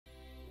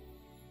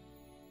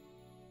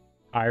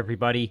Hi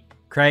everybody,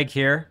 Craig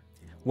here.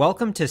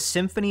 Welcome to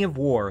Symphony of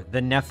War,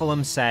 the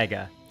Nephilim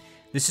Saga.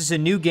 This is a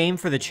new game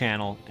for the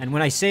channel, and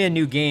when I say a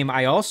new game,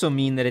 I also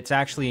mean that it's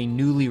actually a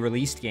newly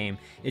released game.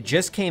 It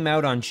just came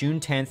out on June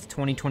 10th,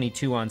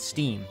 2022 on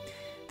Steam.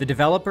 The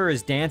developer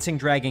is Dancing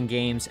Dragon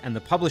Games, and the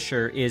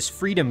publisher is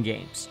Freedom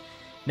Games.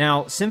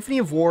 Now, Symphony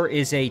of War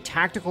is a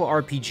tactical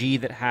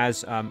RPG that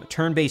has a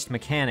turn-based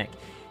mechanic,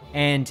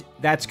 and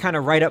that's kind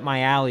of right up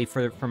my alley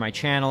for my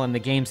channel and the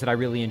games that I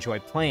really enjoy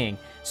playing.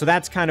 So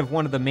that's kind of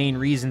one of the main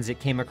reasons it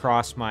came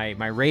across my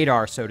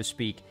radar, so to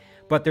speak.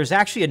 But there's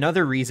actually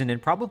another reason, and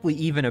probably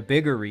even a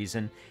bigger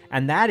reason,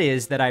 and that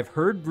is that I've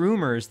heard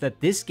rumors that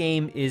this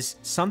game is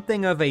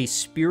something of a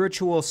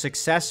spiritual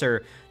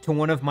successor to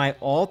one of my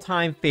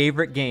all-time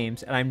favorite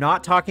games, and I'm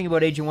not talking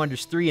about Age of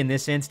Wonders 3 in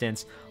this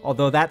instance,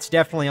 although that's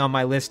definitely on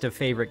my list of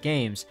favorite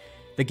games.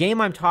 The game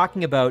I'm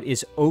talking about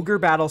is Ogre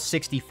Battle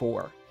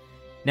 64.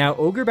 Now,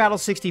 Ogre Battle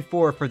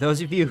 64, for those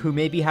of you who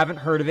maybe haven't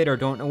heard of it or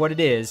don't know what it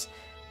is,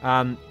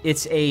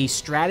 it's a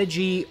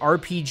strategy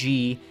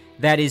RPG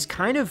that is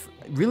kind of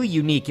really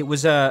unique. It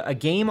was a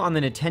game on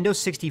the Nintendo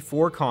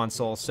 64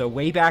 console, so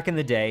way back in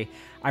the day.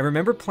 I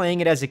remember playing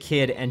it as a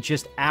kid and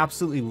just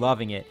absolutely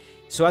loving it.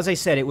 So as I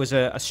said, it was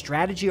a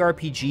strategy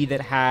RPG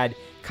that had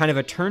kind of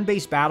a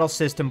turn-based battle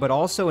system, but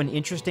also an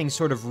interesting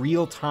sort of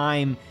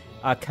real-time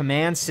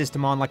command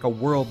system on like a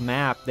world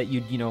map that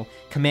you'd,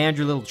 command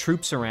your little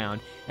troops around.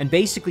 And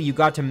basically you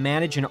got to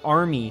manage an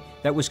army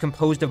that was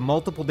composed of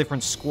multiple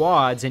different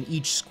squads, and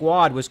each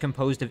squad was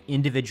composed of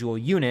individual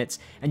units,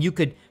 and you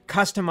could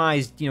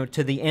customize,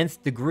 to the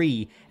nth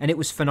degree, and it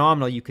was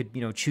phenomenal. You could,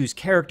 choose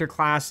character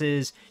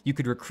classes, you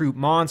could recruit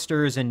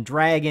monsters and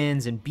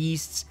dragons and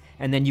beasts,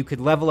 and then you could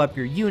level up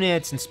your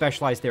units and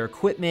specialize their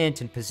equipment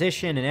and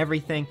position and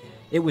everything.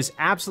 It was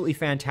absolutely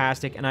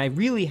fantastic, and I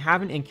really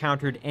haven't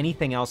encountered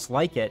anything else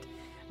like it.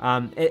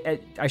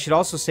 I should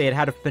also say it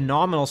had a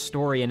phenomenal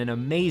story and an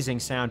amazing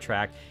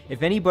soundtrack.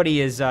 If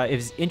anybody is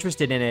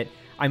interested in it,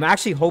 I'm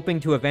actually hoping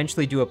to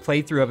eventually do a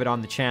playthrough of it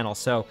on the channel,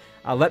 so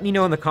let me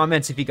know in the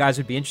comments if you guys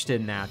would be interested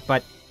in that.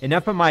 But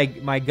enough of my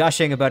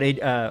gushing about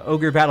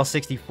Ogre Battle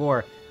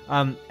 64.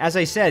 As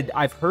I said,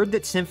 I've heard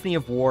that Symphony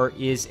of War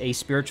is a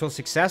spiritual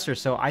successor,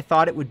 so I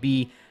thought it would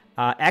be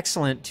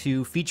excellent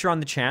to feature on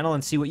the channel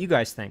and see what you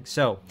guys think.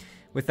 So,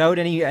 without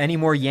any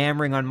more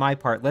yammering on my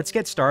part, let's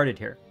get started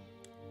here.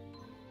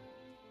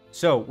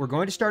 So, we're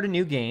going to start a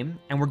new game,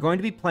 and we're going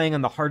to be playing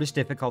on the hardest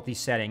difficulty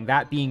setting,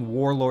 that being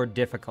Warlord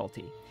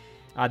difficulty.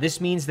 This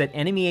means that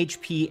enemy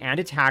HP and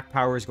attack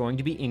power is going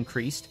to be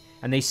increased,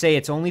 and they say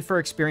it's only for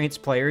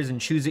experienced players and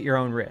choose at your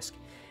own risk.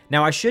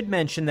 Now, I should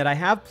mention that I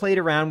have played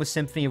around with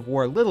Symphony of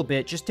War a little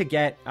bit just to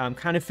get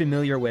kind of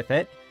familiar with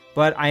it,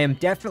 but I am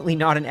definitely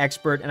not an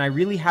expert, and I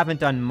really haven't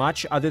done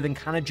much other than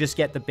kind of just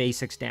get the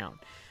basics down.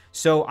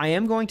 So I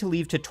am going to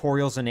leave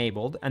tutorials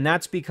enabled, and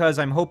that's because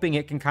I'm hoping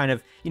it can kind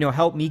of,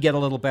 help me get a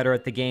little better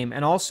at the game,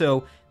 and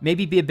also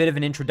maybe be a bit of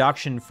an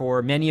introduction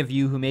for many of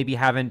you who maybe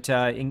haven't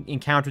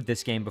encountered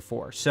this game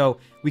before. So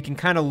we can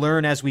kind of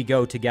learn as we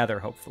go together,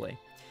 hopefully.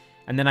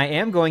 And then I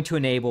am going to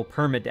enable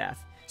Permadeath.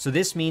 So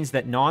this means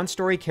that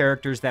non-story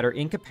characters that are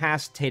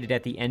incapacitated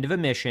at the end of a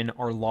mission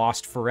are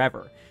lost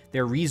forever.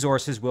 Their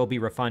resources will be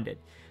refunded.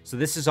 So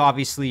this is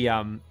obviously,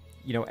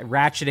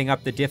 ratcheting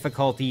up the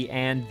difficulty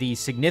and the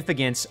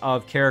significance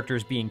of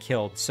characters being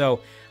killed.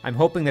 So I'm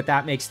hoping that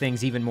that makes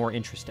things even more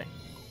interesting.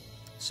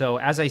 So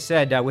as I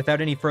said,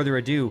 without any further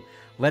ado,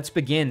 let's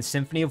begin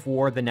Symphony of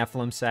War, the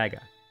Nephilim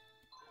Saga.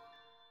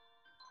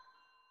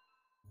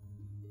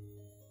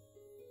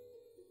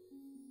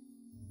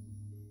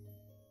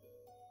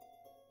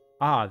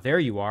 Ah, there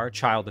you are,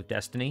 child of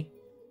destiny.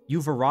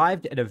 You've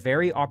arrived at a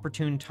very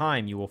opportune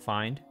time, you will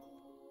find.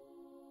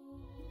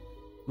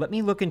 Let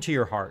me look into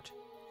your heart.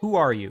 Who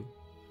are you?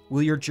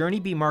 Will your journey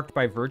be marked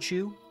by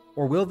virtue,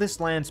 or will this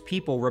land's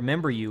people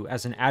remember you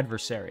as an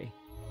adversary?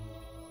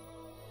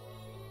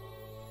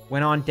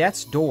 When on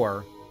death's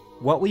door,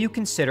 what will you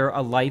consider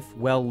a life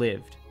well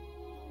lived?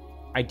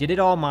 I did it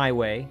all my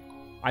way.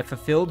 I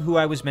fulfilled who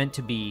I was meant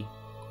to be.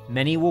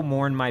 Many will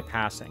mourn my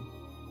passing.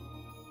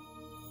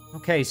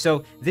 Okay,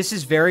 so this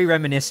is very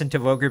reminiscent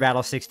of Ogre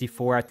Battle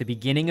 64 at the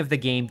beginning of the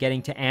game,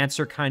 getting to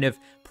answer kind of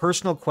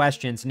personal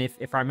questions, and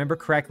if I remember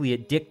correctly,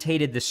 it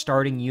dictated the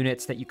starting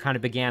units that you kind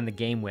of began the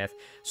game with.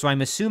 So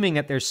I'm assuming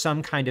that there's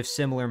some kind of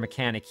similar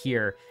mechanic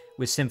here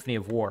with Symphony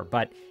of War.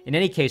 But in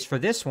any case, for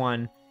this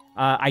one,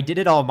 I Did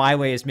It All My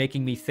Way is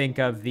making me think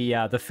of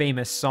the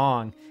famous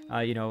song,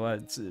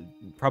 it's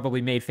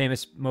probably made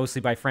famous mostly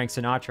by Frank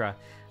Sinatra.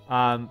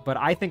 But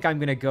I think I'm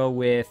going to go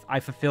with I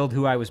Fulfilled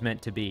Who I Was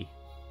Meant to Be.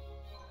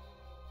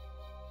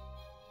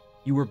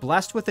 You were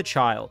blessed with a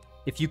child.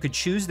 If you could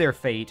choose their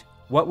fate,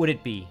 what would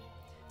it be?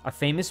 A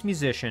famous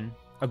musician,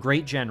 a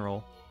great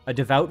general, a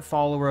devout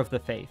follower of the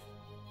faith.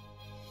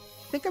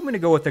 I think I'm going to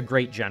go with a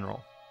great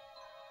general.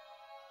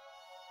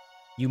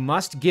 You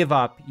must give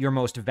up your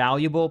most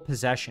valuable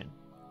possession.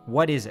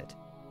 What is it?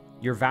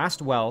 Your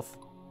vast wealth,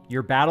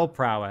 your battle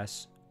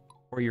prowess,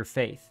 or your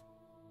faith?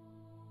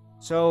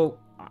 So,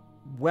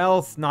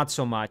 Wealth, not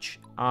so much.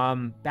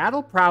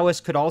 Battle prowess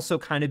could also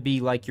kind of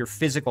be like your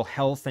physical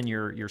health and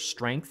your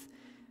strength.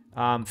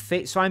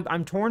 So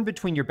I'm torn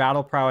between your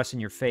battle prowess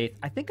and your faith.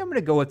 I think I'm going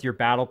to go with your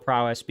battle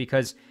prowess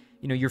because,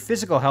 you know, your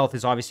physical health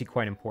is obviously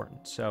quite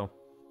important. So,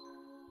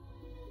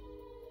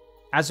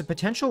 as a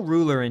potential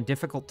ruler in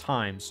difficult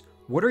times,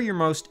 what are your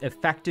most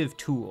effective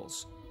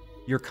tools?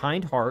 Your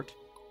kind heart,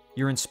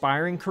 your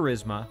inspiring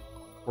charisma,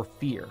 or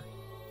fear?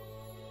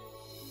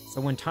 So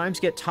when times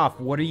get tough,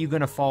 what are you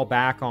going to fall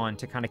back on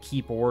to kind of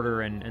keep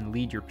order and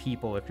lead your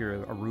people if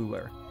you're a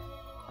ruler?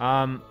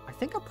 I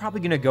think I'm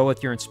probably going to go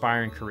with your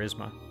inspiring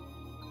charisma.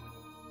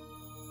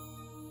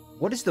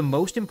 What is the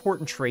most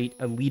important trait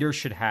a leader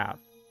should have?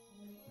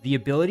 The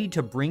ability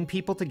to bring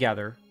people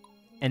together,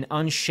 an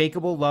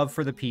unshakable love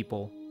for the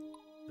people,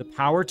 the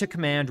power to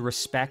command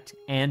respect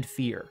and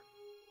fear.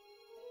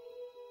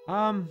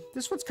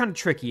 This one's kind of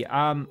tricky.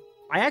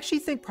 I actually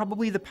think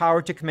probably the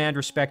power to command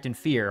respect and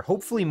fear,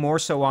 hopefully more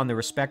so on the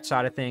respect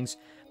side of things,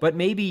 but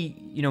maybe,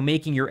 you know,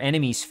 making your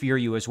enemies fear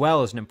you as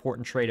well is an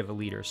important trait of a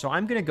leader. So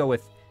I'm going to go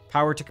with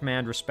power to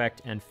command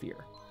respect and fear.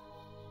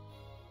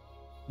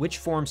 Which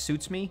form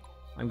suits me?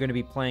 I'm going to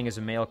be playing as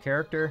a male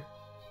character,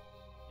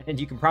 and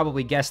you can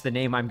probably guess the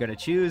name I'm going to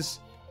choose.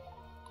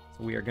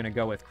 So we are going to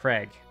go with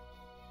Craig.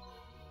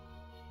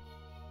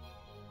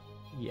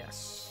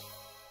 Yes.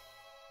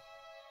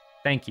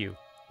 Thank you.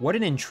 What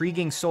an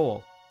intriguing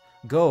soul.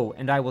 Go,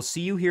 and I will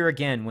see you here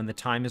again when the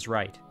time is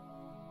right.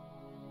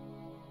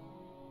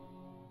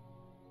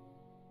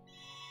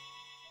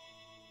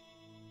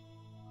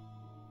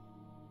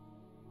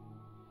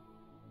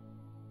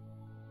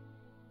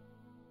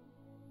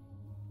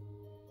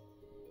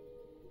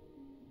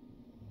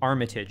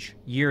 Armitage,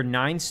 year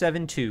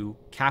 972,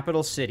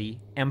 capital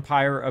city,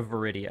 Empire of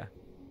Viridia.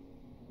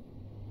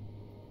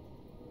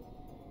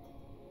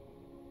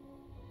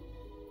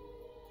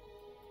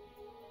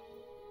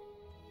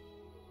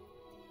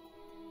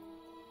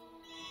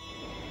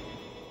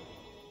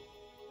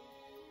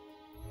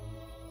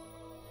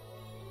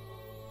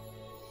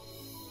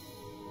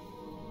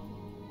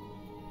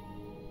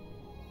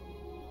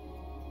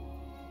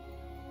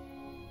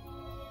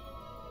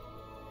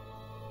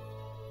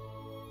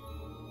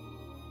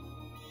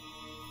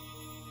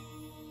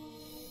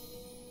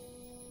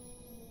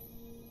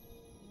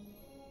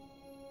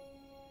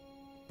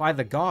 By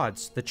the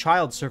gods, the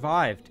child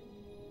survived.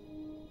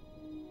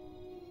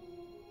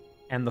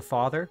 And the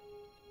father?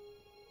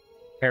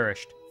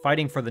 Perished,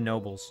 fighting for the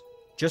nobles,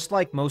 just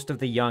like most of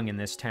the young in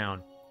this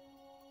town.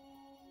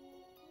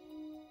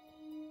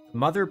 The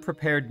mother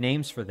prepared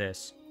names for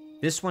this.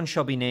 This one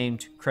shall be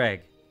named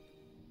Craig.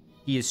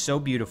 He is so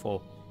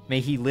beautiful. May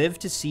he live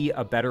to see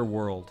a better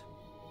world.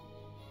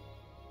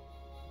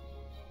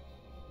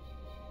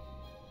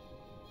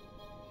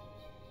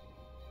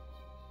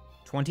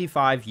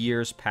 "25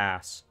 years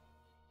pass.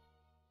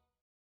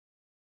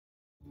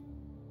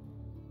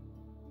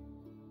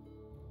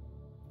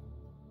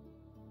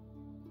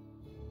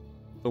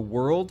 The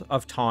world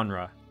of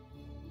Tonra.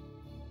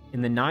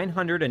 In the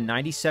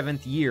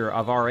 997th year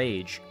of our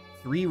age,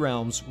 3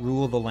 realms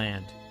rule the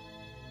land.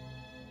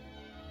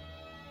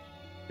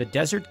 The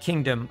desert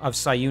kingdom of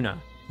Sayuna,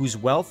 whose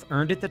wealth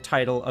earned it the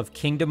title of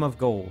Kingdom of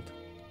Gold.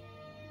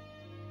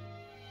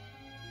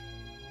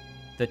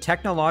 The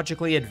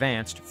technologically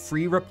advanced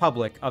Free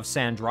Republic of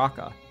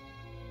Sandraka.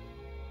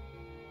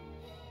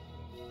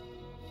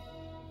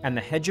 And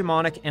the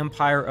hegemonic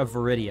Empire of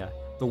Viridia,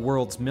 the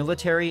world's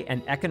military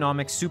and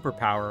economic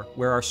superpower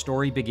where our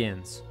story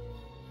begins.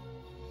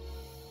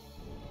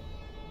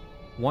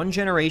 1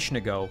 generation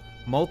ago,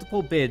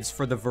 multiple bids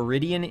for the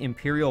Viridian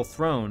Imperial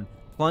throne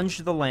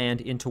plunged the land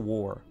into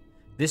war.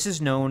 This is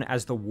known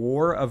as the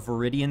War of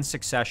Viridian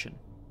Succession.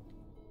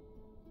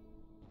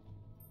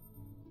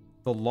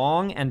 The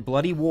long and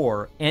bloody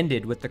war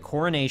ended with the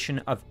coronation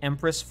of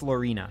Empress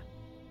Florina.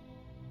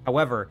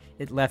 However,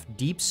 it left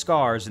deep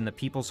scars in the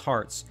people's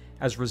hearts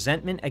as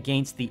resentment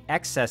against the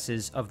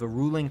excesses of the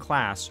ruling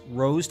class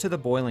rose to the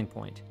boiling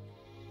point.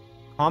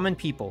 Common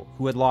people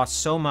who had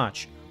lost so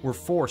much were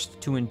forced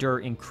to endure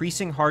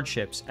increasing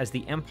hardships as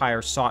the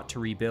empire sought to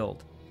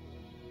rebuild.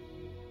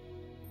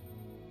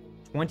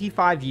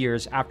 25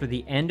 years after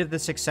the end of the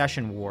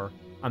Succession War,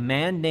 a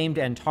man named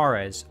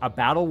Antares, a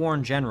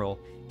battle-worn general,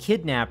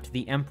 kidnapped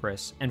the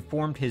Empress and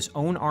formed his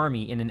own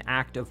army in an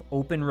act of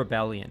open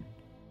rebellion.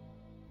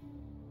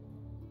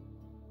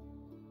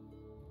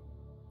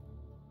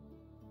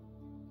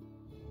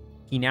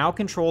 He now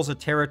controls a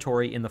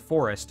territory in the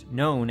forest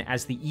known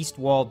as the East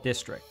Wall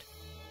District.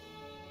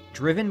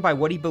 Driven by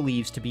what he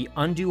believes to be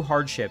undue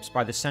hardships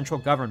by the central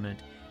government,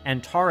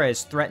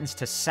 Antares threatens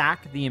to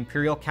sack the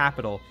imperial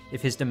capital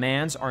if his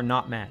demands are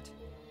not met.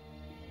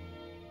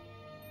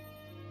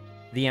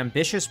 The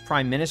ambitious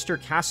Prime Minister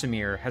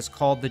Casimir has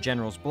called the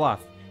general's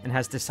bluff and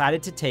has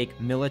decided to take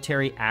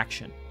military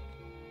action.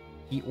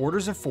 He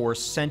orders a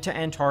force sent to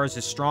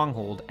Antares'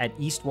 stronghold at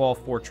East Wall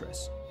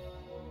Fortress.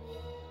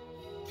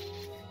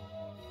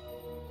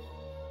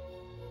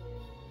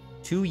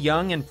 2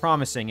 young and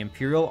promising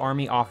Imperial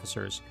Army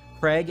officers,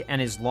 Craig and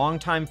his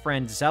longtime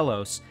friend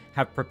Zelos,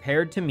 have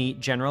prepared to meet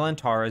General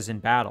Antares in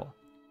battle.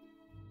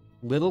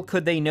 Little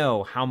could they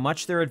know how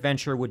much their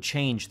adventure would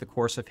change the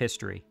course of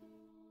history.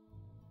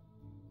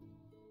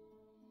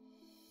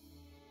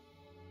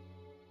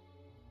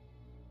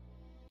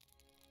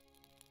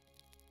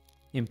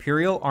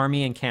 Imperial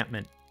Army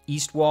Encampment,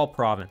 East Wall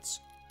Province.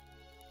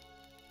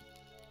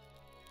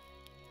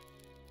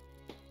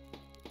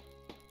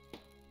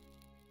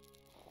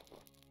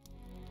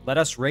 Let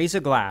us raise a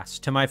glass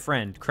to my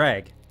friend,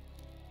 Craig.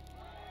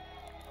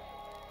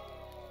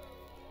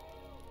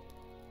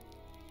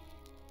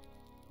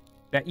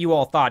 Bet you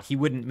all thought he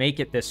wouldn't make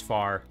it this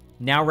far,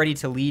 now ready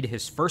to lead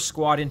his first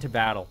squad into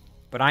battle,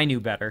 but I knew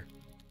better.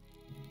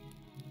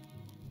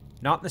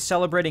 Not in the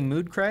celebrating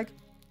mood, Craig?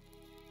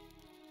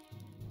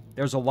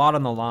 There's a lot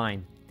on the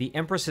line. The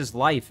Empress's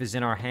life is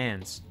in our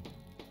hands.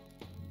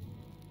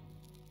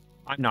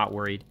 I'm not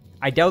worried.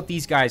 I doubt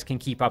these guys can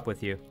keep up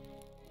with you.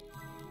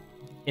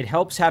 It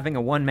helps having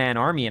a one-man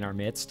army in our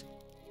midst.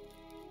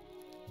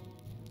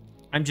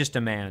 I'm just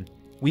a man.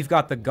 We've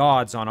got the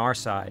gods on our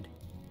side.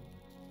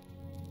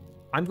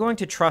 I'm going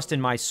to trust in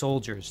my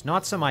soldiers,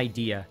 not some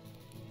idea.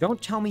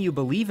 Don't tell me you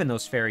believe in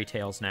those fairy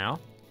tales now.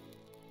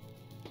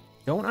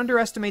 Don't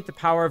underestimate the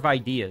power of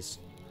ideas.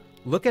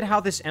 Look at how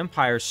this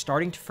empire is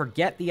starting to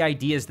forget the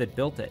ideas that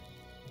built it.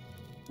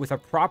 With a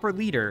proper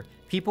leader,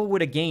 people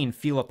would again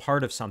feel a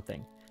part of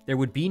something. There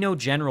would be no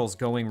generals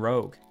going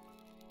rogue.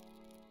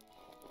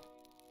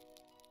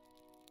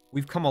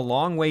 We've come a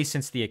long way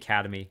since the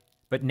academy,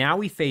 but now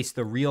we face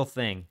the real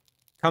thing.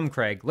 Come,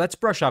 Craig, let's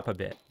brush up a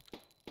bit.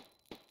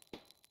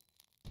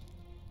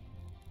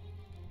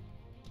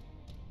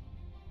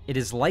 It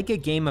is like a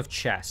game of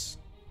chess.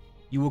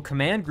 You will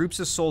command groups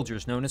of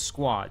soldiers known as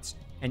squads,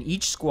 and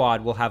each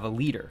squad will have a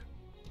leader.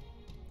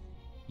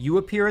 You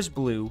appear as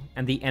blue,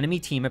 and the enemy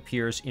team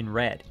appears in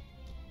red.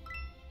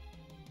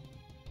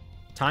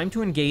 Time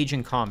to engage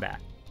in combat.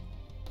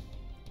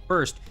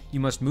 First, you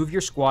must move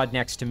your squad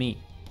next to me.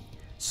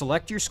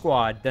 Select your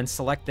squad, then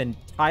select the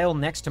tile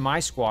next to my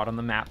squad on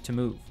the map to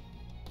move.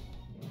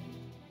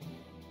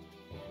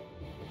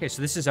 Okay,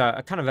 so this is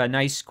a kind of a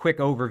nice quick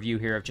overview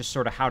here of just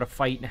sort of how to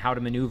fight and how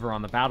to maneuver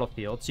on the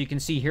battlefield. So you can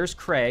see here's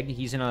Craig.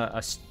 He's in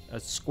a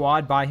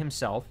squad by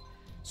himself.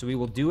 So we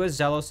will do as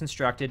Zelos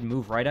instructed,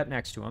 move right up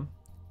next to him.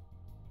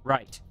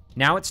 Right,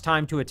 now it's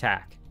time to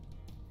attack.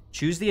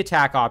 Choose the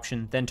attack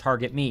option, then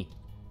target me.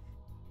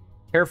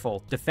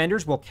 Careful,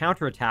 defenders will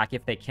counterattack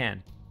if they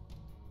can.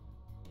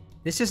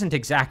 This isn't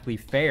exactly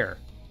fair.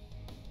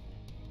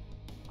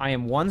 I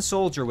am one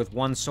soldier with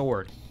one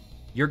sword.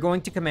 You're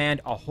going to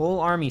command a whole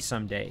army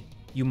someday.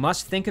 You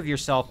must think of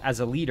yourself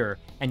as a leader,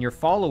 and your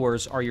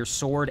followers are your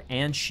sword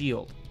and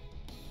shield.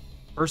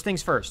 First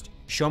things first,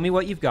 show me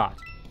what you've got.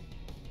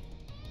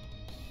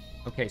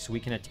 Okay, so we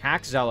can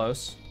attack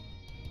Zelos.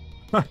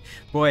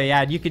 Boy,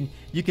 yeah, you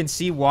can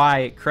see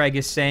why Craig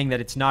is saying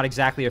that it's not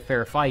exactly a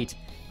fair fight.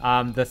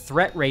 The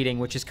threat rating,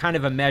 which is kind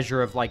of a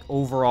measure of like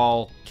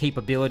overall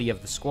capability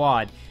of the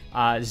squad,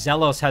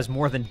 Zelos has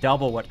more than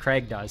double what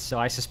Craig does, so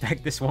I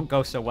suspect this won't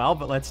go so well,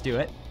 but let's do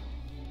it.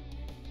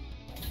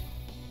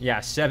 Yeah,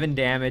 7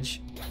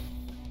 damage.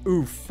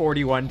 Oof,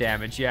 41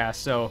 damage, yeah,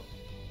 so...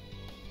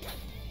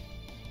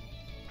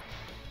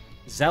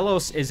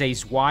 Zelos is a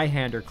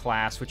Zweihander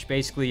class, which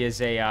basically is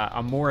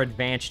a more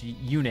advanced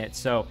unit,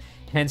 so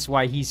hence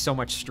why he's so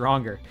much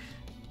stronger.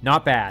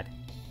 Not bad.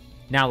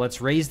 Now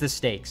let's raise the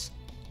stakes.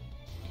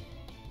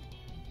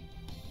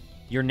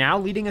 You're now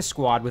leading a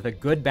squad with a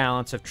good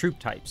balance of troop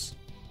types.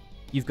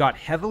 You've got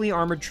heavily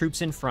armored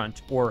troops in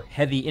front, or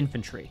heavy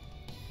infantry.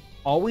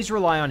 Always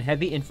rely on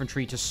heavy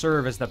infantry to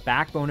serve as the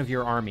backbone of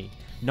your army,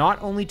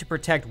 not only to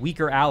protect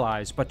weaker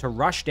allies, but to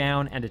rush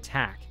down and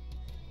attack.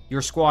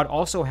 Your squad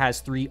also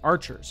has 3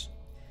 archers.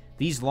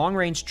 These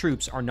long-range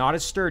troops are not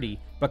as sturdy,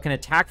 but can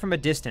attack from a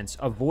distance,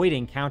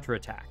 avoiding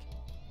counterattack.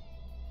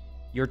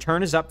 Your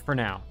turn is up for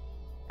now.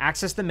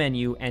 Access the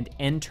menu and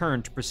end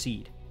turn to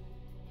proceed.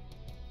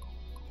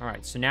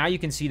 Alright, so now you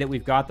can see that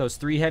we've got those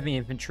 3 heavy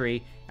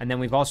infantry, and then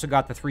we've also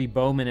got the 3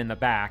 bowmen in the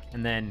back,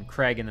 and then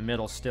Craig in the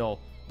middle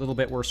still a little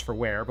bit worse for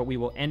wear, but we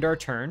will end our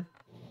turn.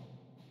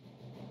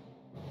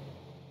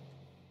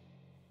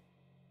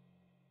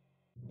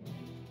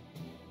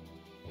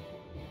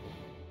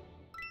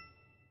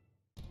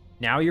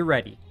 Now you're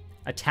ready.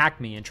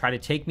 Attack me and try to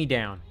take me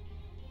down.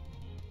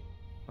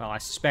 Well, I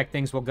suspect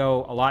things will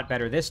go a lot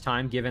better this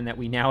time, given that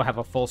we now have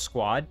a full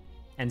squad,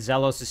 and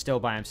Zelos is still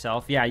by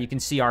himself. Yeah, you can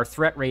see our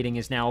threat rating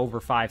is now over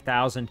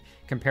 5,000,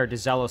 compared to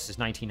Zelos'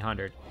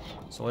 1,900.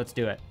 So let's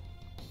do it.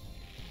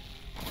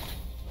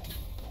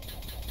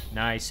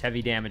 Nice,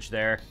 heavy damage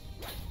there.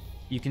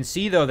 You can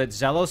see, though, that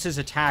Zelos'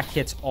 attack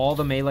hits all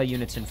the melee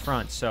units in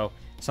front, so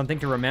something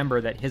to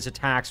remember that his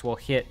attacks will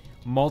hit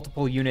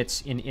multiple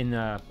units in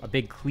a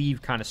big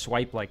cleave kind of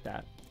swipe like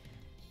that.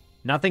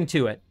 Nothing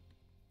to it.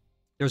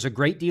 There's a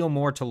great deal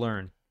more to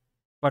learn.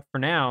 But for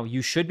now,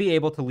 you should be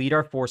able to lead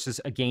our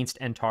forces against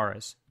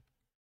Antares.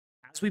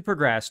 As we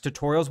progress,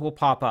 tutorials will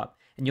pop up,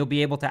 and you'll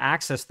be able to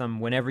access them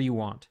whenever you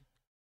want.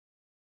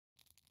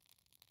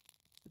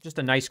 Just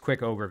a nice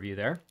quick overview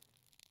there.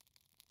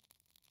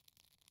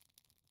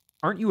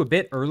 Aren't you a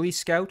bit early,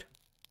 Scout?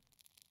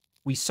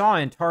 We saw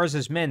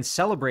Antares' men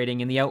celebrating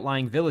in the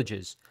outlying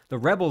villages. The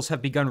rebels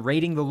have begun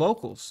raiding the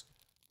locals.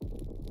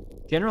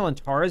 General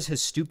Antares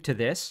has stooped to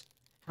this?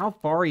 How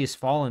far he has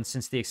fallen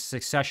since the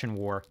Succession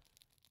War.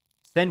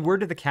 Send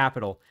word to the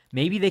capital.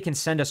 Maybe they can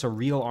send us a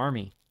real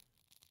army.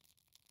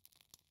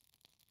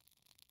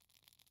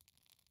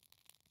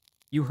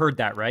 You heard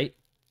that, right?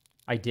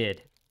 I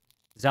did.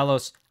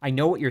 Zelos, I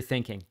know what you're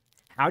thinking.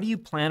 How do you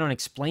plan on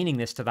explaining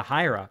this to the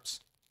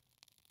higher-ups?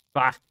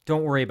 Bah,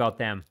 don't worry about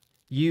them.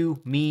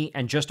 You, me,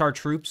 and just our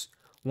troops.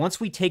 Once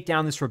we take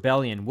down this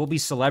rebellion, we'll be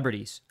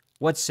celebrities.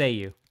 What say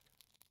you?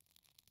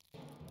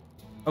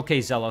 Okay,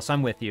 Zelos,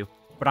 I'm with you.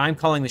 But I'm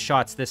calling the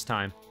shots this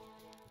time.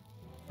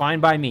 Fine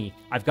by me.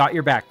 I've got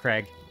your back,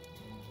 Craig.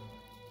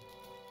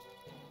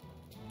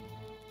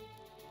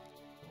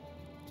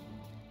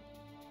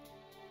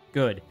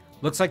 Good.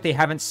 Looks like they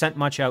haven't sent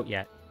much out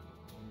yet.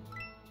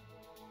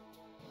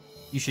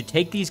 You should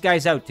take these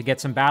guys out to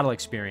get some battle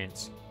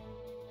experience.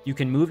 You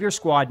can move your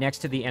squad next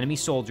to the enemy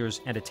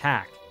soldiers and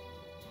attack.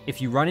 If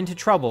you run into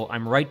trouble,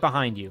 I'm right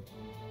behind you.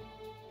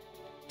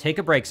 Take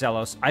a break,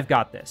 Zelos. I've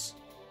got this.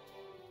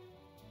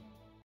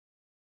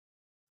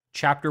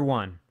 Chapter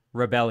 1,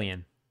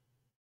 Rebellion.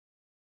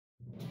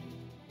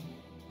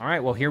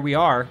 Alright, well here we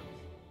are.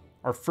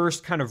 Our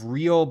first kind of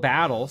real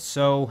battle.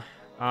 So,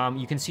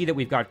 you can see that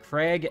we've got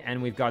Craig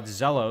and we've got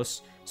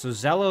Zelos. So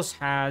Zelos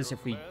has,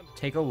 if we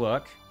take a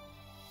look...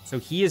 So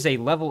he is a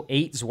level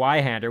 8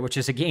 Zweihander, which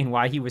is, again,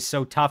 why he was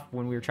so tough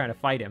when we were trying to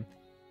fight him.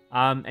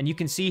 And you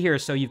can see here,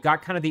 so you've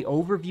got kind of the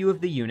overview of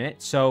the unit.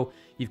 So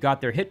you've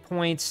got their hit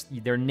points,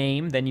 their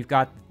name, then you've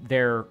got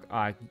their,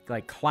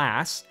 like,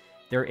 class,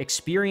 their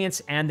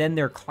experience, and then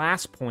their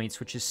class points,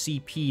 which is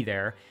CP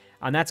there.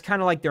 And that's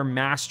kind of like their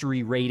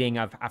mastery rating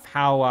of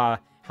how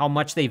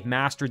much they've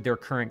mastered their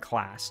current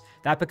class.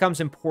 That becomes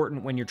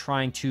important when you're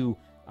trying to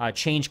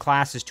change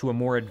classes to a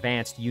more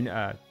advanced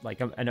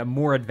a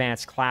more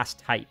advanced class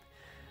type.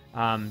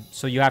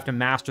 So you have to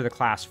master the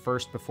class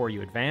first before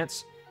you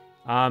advance.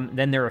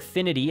 Then their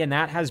affinity, and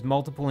that has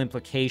multiple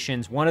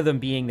implications, one of them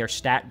being their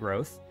stat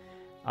growth.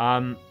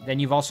 Then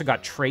you've also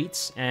got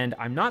traits, and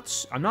I'm not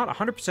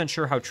 100%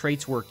 sure how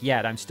traits work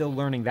yet. I'm still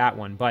learning that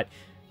one, but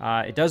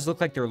it does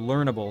look like they're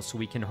learnable, so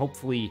we can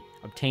hopefully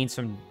obtain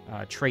some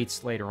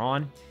traits later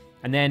on.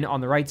 And then on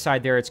the right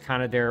side there, it's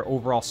kind of their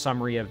overall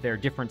summary of their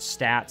different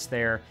stats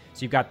there.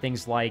 So you've got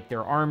things like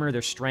their armor,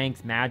 their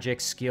strength, magic,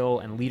 skill,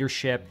 and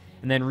leadership.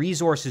 And then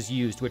resources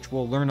used, which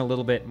we'll learn a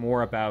little bit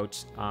more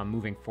about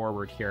moving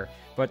forward here.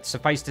 But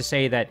suffice to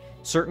say that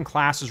certain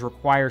classes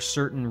require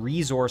certain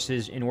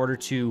resources in order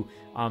to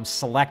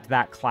select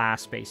that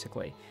class,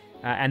 basically.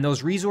 And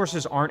those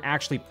resources aren't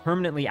actually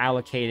permanently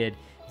allocated.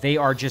 They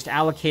are just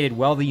allocated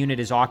while the unit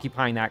is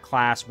occupying that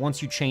class.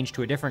 Once you change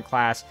to a different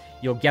class,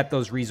 you'll get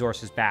those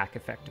resources back,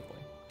 effectively.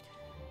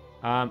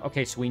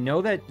 Okay, so we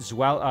know that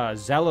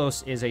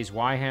Zelos is a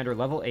Zweihander,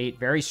 level 8,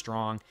 very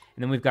strong.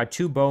 And then we've got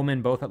 2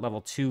 bowmen, both at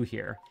level 2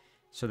 here.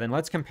 So then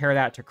let's compare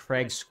that to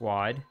Craig's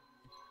squad.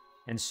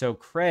 And so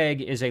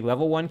Craig is a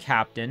level 1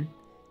 captain.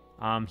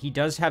 He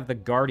does have the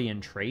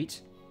Guardian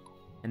trait.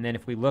 And then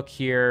if we look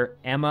here,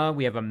 Emma,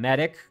 we have a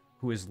medic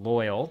who is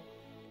loyal.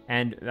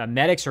 And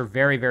medics are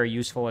very, very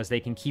useful as they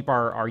can keep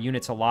our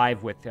units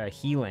alive with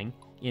healing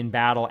in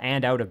battle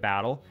and out of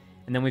battle.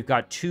 And then we've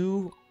got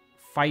 2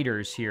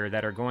 fighters here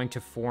that are going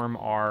to form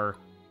our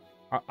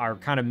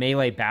kind of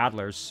melee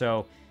battlers.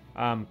 So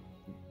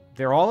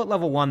they're all at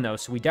level 1, though,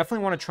 so we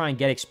definitely want to try and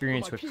get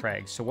experience with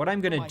Craig. So what I'm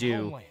going to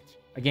do,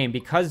 again,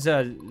 because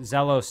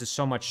Zelos is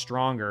so much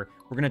stronger,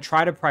 we're going to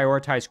try to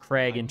prioritize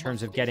Craig in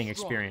terms of getting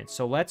experience.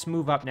 So let's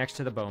move up next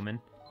to the bowman,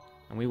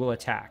 and we will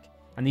attack.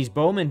 And these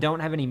bowmen don't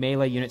have any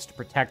melee units to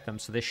protect them,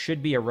 so this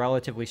should be a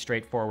relatively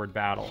straightforward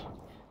battle.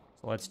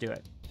 So let's do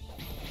it.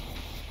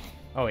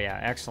 Oh yeah,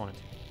 excellent.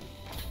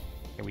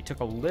 Okay, we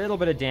took a little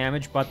bit of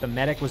damage, but the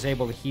medic was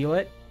able to heal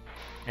it,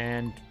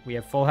 and we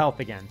have full health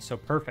again, so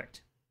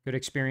perfect. Good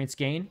experience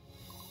gain.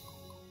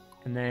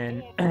 And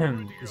then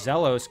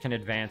Zelos can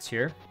advance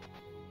here,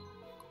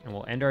 and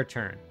we'll end our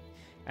turn.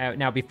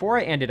 Now, before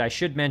I end it, I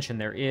should mention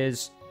there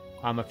is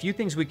a few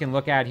things we can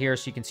look at here.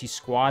 So you can see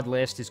squad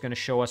list is going to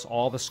show us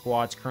all the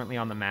squads currently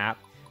on the map.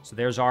 So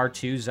there's our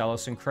 2,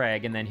 Zelos and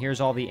Craig, and then here's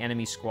all the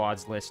enemy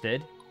squads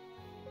listed.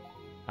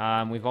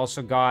 We've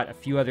also got a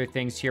few other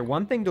things here.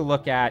 One thing to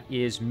look at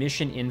is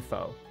mission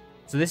info.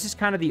 So this is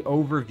kind of the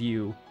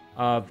overview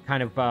of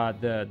kind of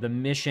the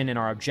mission and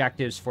our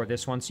objectives for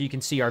this one. So you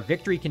can see our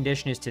victory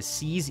condition is to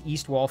seize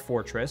East Wall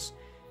Fortress.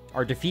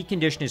 Our defeat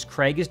condition is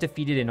Craig is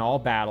defeated in all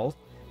battles.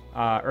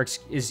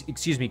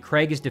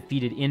 Craig is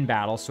defeated in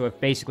battle, so if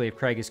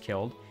Craig is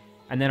killed.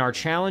 And then our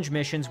challenge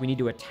missions, we need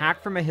to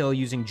attack from a hill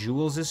using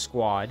Jules'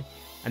 squad.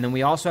 And then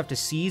we also have to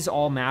seize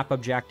all map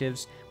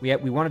objectives. We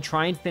want to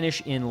try and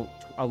finish in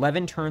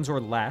 11 turns or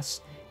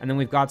less. And then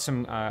we've got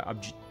some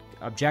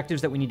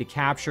objectives that we need to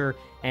capture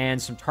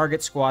and some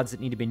target squads that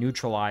need to be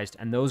neutralized.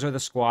 And those are the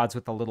squads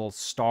with the little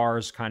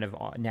stars kind of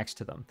next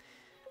to them.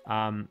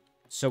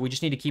 So we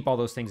just need to keep all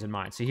those things in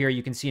mind. So here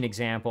you can see an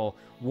example.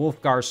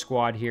 Wolfgar's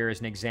squad here is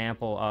an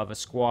example of a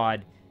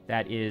squad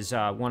that is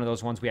one of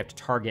those ones we have to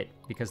target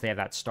because they have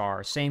that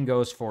star. Same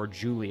goes for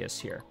Julius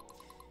here.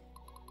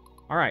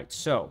 All right,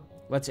 so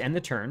let's end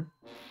the turn.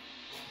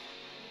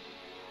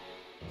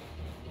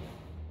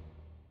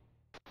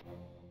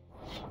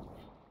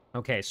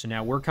 Okay, so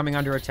now we're coming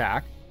under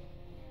attack,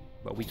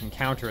 but we can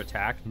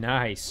counterattack.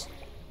 Nice.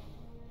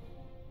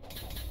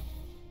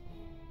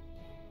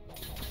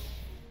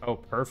 Oh,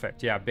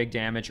 perfect. Yeah, big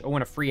damage. Oh,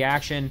 and a free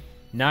action.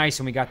 Nice,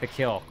 and we got the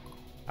kill.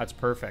 That's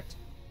perfect.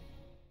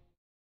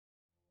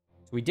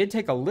 So we did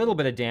take a little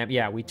bit of damage.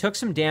 Yeah, we took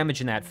some damage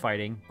in that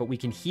fighting, but we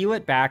can heal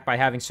it back by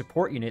having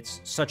support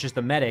units, such as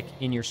the medic,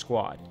 in your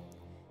squad.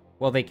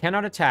 While they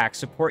cannot attack,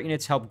 support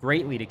units help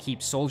greatly to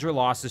keep soldier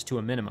losses to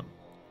a minimum.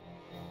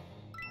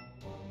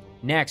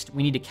 Next,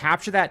 we need to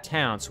capture that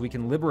town so we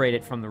can liberate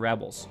it from the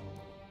rebels.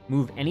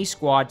 Move any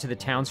squad to the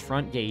town's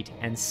front gate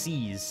and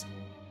seize.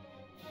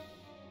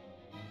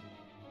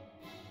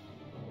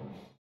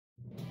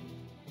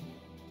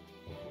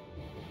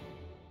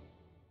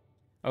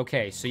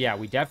 Okay, so yeah,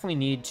 we definitely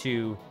need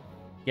to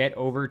get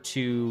over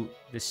to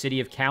the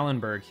city of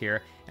Kallenberg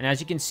here. And as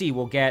you can see,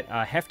 we'll get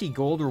a hefty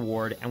gold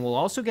reward, and we'll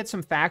also get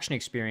some faction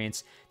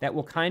experience that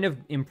will kind of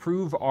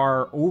improve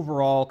our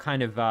overall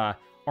kind of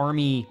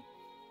army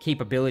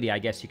capability, I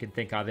guess you could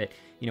think of it.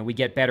 You know, we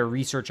get better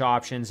research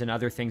options and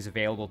other things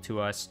available to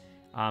us.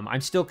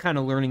 I'm still kind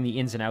of learning the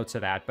ins and outs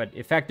of that, but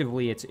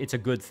effectively it's a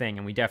good thing,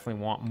 and we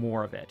definitely want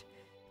more of it.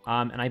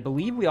 And I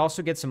believe we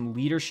also get some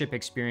leadership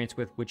experience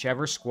with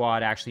whichever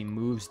squad actually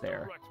moves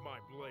there.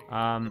 So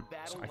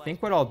I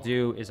think what I'll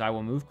do is I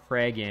will move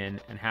Craig in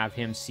and have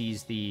him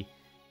seize the...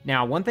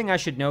 Now, one thing I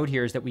should note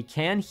here is that we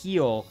can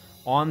heal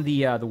on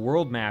the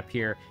world map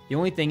here. The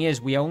only thing is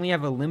we only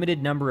have a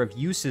limited number of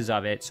uses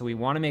of it, so we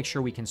want to make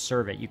sure we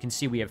conserve it. You can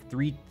see we have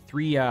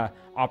three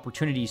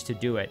opportunities to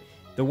do it.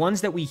 The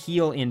ones that we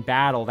heal in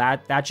battle,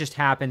 that just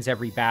happens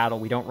every battle.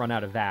 We don't run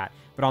out of that.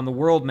 But on the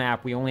world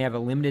map, we only have a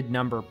limited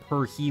number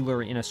per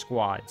healer in a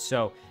squad.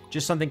 So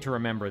just something to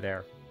remember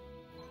there.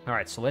 All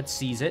right, so let's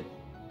seize it.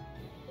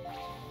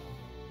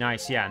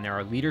 Nice, yeah, and there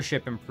our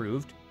leadership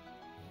improved.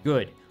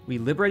 Good. We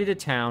liberated a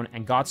town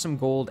and got some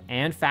gold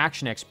and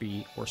faction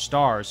XP, or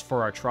stars,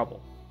 for our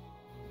trouble.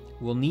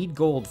 We'll need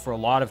gold for a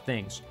lot of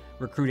things,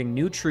 recruiting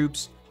new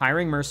troops,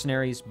 hiring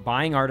mercenaries,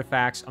 buying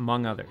artifacts,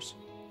 among others.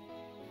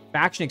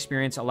 Faction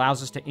experience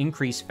allows us to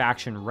increase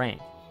faction rank.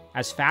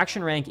 As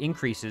faction rank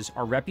increases,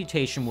 our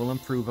reputation will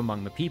improve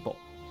among the people.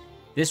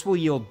 This will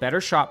yield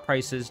better shop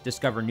prices,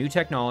 discover new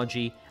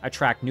technology,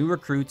 attract new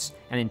recruits,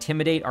 and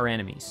intimidate our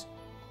enemies.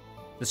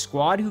 The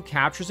squad who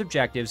captures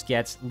objectives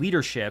gets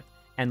leadership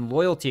and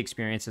loyalty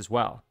experience as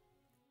well.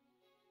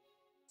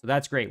 So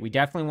that's great. We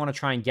definitely want to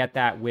try and get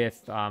that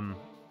with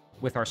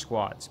our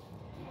squads.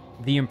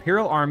 The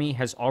Imperial army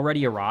has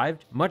already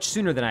arrived, much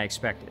sooner than I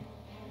expected.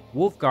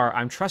 Wolfgar,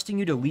 I'm trusting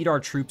you to lead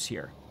our troops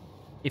here.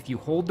 If you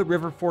hold the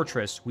river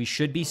fortress, we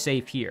should be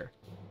safe here.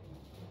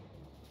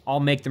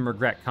 I'll make them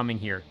regret coming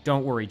here.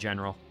 Don't worry,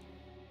 General.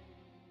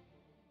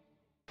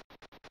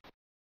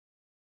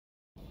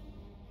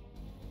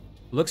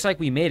 Looks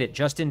like we made it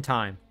just in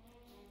time.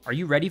 Are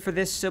you ready for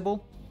this,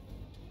 Sybil?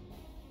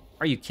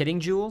 Are you kidding,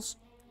 Jules?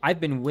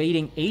 I've been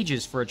waiting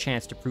ages for a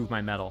chance to prove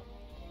my mettle.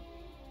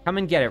 Come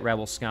and get it,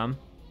 rebel scum.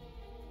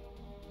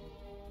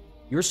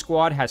 Your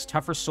squad has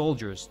tougher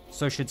soldiers,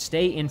 so should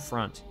stay in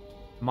front.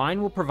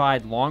 Mine will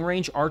provide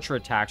long-range archer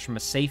attacks from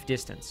a safe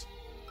distance.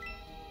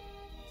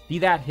 See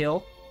that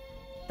hill?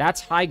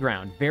 That's high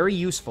ground, very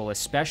useful,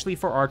 especially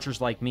for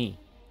archers like me.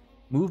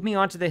 Move me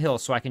onto the hill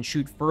so I can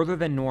shoot further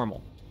than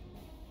normal.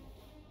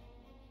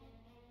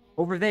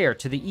 Over there,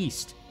 to the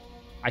east.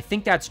 I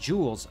think that's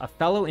Jules, a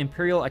fellow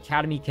Imperial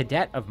Academy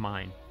cadet of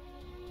mine.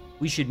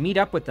 We should meet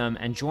up with them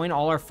and join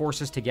all our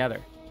forces together.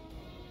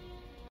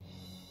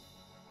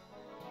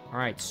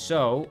 Alright,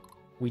 so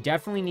we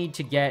definitely need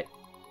to get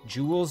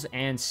Jules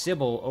and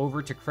Sybil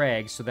over to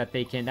Craig so that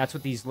they can... That's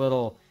what these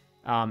little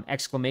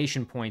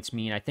exclamation points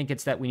mean. I think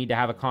it's that we need to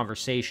have a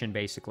conversation,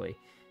 basically.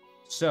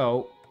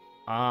 So,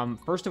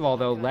 first of all,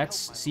 though,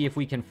 let's see if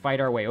we can fight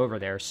our way over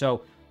there.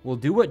 So, we'll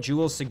do what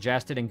Jules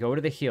suggested and go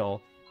to the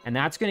hill, and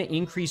that's going to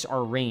increase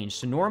our range.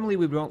 So normally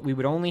we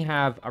would only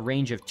have a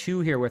range of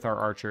 2 here with our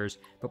archers,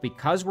 but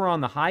because we're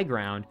on the high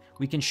ground,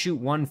 we can shoot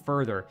 1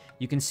 further.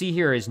 You can see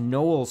here is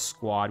Noel's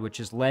squad,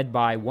 which is led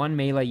by 1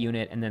 melee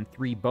unit and then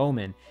 3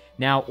 bowmen.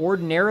 Now,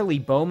 ordinarily,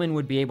 bowmen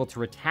would be able to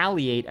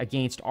retaliate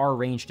against our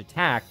ranged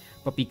attack,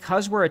 but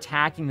because we're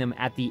attacking them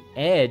at the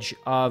edge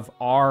of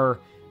our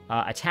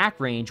attack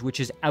range, which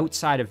is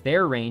outside of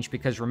their range,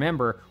 because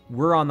remember,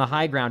 we're on the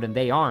high ground and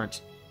they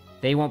aren't,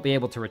 they won't be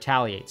able to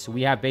retaliate. So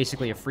we have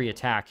basically a free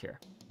attack here.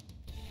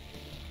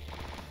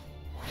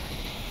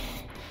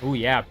 Oh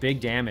yeah, big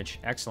damage.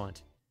 Excellent.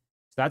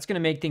 So that's going to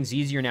make things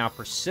easier now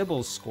for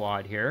Sybil's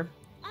squad here.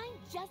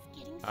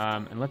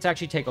 And let's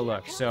actually take a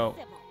look. So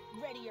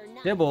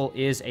Sybil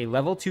is a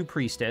level 2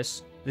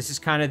 priestess. This is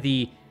kind of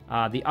the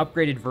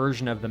upgraded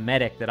version of the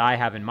medic that I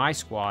have in my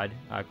squad,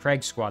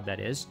 Craig's squad, that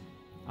is.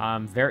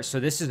 So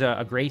this is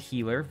a great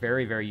healer,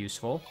 very, very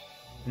useful.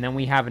 And then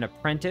we have an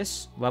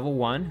apprentice, level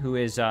 1, who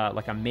is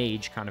like a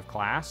mage kind of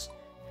class.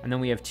 And then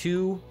we have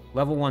 2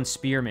 level 1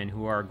 spearmen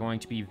who are going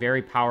to be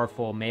very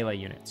powerful melee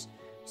units.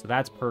 So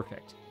that's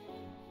perfect.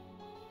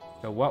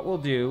 So what we'll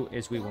do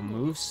is we will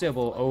move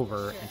Sybil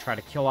over and try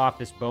to kill off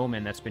this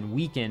bowman that's been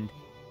weakened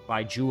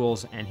by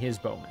Jules and his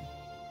bowman.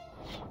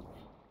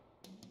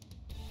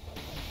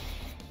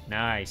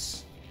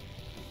 Nice.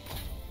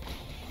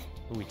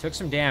 Ooh, we took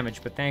some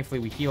damage, but thankfully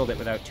we healed it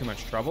without too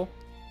much trouble.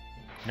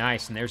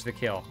 Nice, and there's the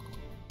kill.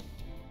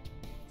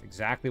 That's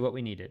exactly what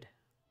we needed.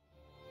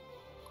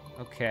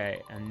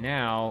 Okay, and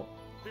now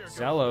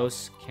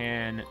Zelos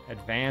can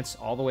advance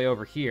all the way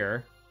over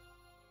here.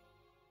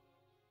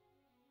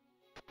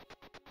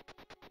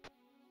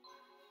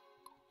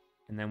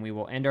 And then we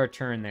will end our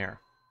turn there.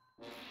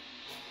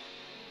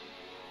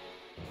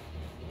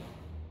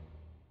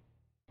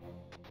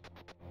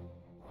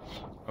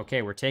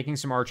 Okay, we're taking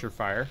some archer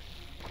fire.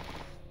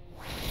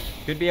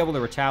 Should be able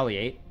to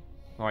retaliate.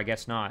 Oh, I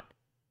guess not.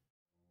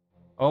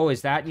 Oh,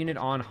 is that unit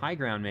on high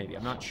ground maybe?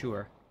 I'm not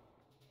sure.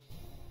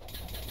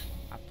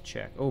 Have to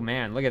check. Oh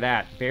man, look at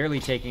that. Barely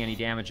taking any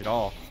damage at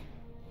all.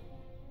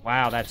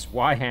 Wow, that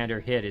Y-hander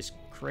hit is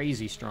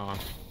crazy strong.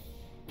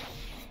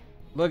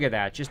 Look at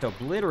that, just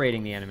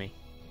obliterating the enemy.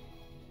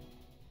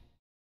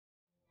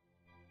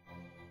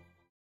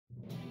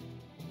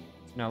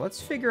 Now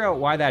let's figure out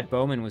why that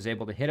bowman was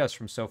able to hit us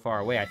from so far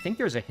away. I think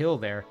there's a hill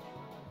there.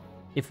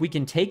 If we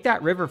can take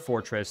that river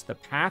fortress, the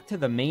path to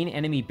the main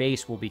enemy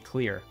base will be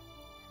clear.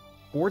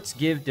 Forts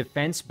give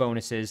defense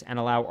bonuses and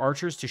allow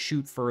archers to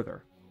shoot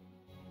further.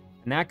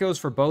 And that goes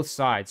for both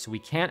sides, so we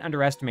can't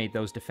underestimate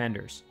those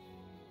defenders.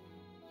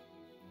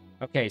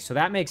 Okay, so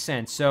that makes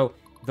sense. So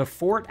the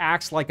fort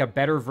acts like a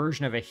better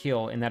version of a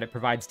hill in that it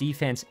provides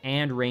defense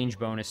and range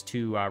bonus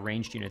to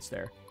ranged units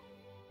there.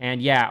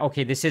 And yeah,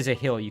 okay, this is a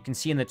hill. You can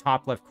see in the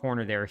top left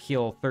corner there,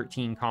 hill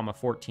 13,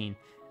 14.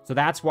 So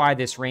that's why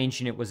this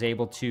ranged unit was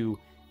able to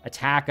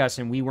attack us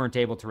and we weren't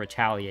able to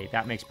retaliate.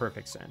 That makes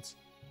perfect sense.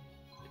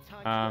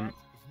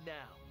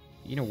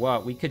 You know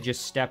what? We could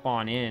just step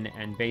on in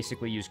and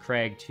basically use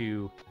Craig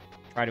to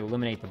try to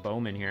eliminate the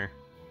bowman here.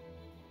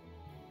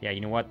 Yeah,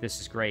 you know what?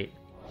 This is great.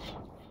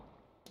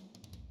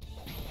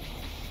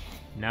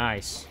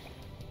 Nice.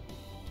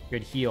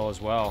 Good heal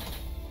as well.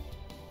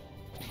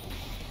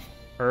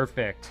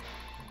 Perfect.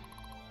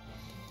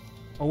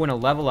 Oh, and a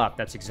level up.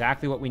 That's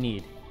exactly what we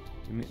need.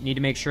 We need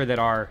to make sure that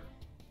our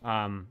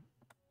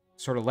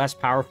sort of less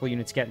powerful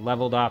units get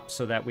leveled up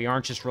so that we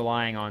aren't just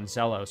relying on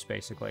Zelos,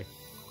 basically.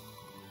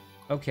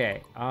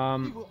 Okay,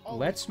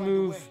 let's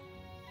move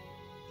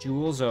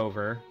Jules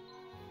over,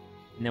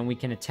 and then we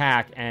can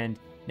attack. And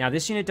now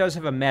this unit does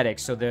have a medic,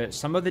 so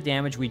some of the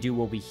damage we do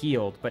will be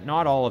healed, but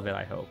not all of it,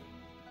 I hope.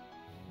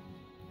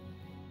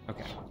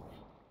 Okay.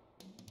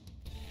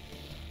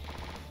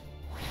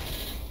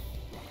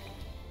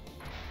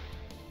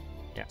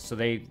 Yeah, so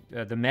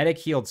the medic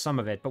healed some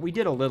of it, but we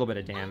did a little bit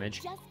of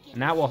damage.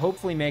 And that will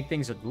hopefully make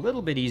things a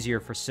little bit easier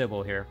for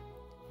Sybil here.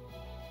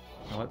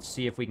 Now let's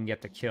see if we can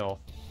get the kill.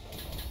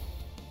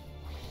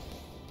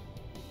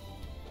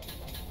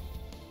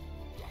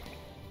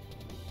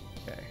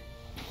 Okay.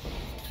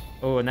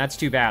 Oh, and that's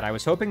too bad. I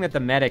was hoping that the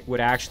medic would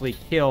actually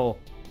kill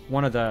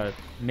one of the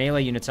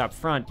melee units up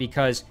front,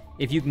 because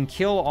if you can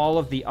kill all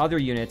of the other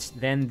units,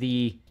 then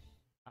the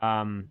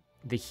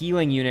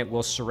healing unit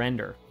will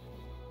surrender.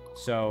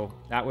 So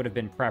that would have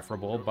been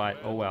preferable, but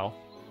oh well.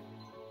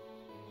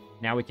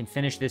 Now we can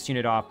finish this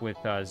unit off with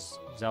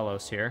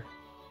Zelos here.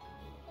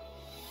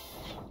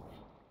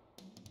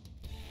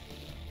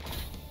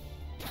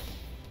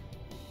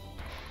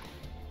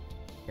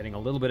 Getting a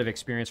little bit of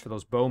experience for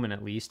those bowmen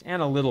at least,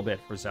 and a little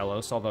bit for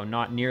Zelos, although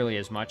not nearly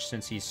as much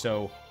since he's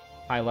so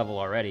high level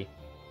already.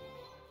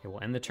 Okay,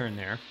 we'll end the turn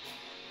there.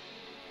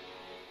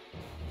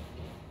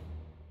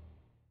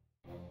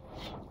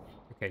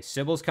 Okay,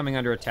 Sybil's coming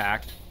under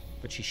attack,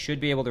 but she should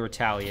be able to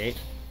retaliate.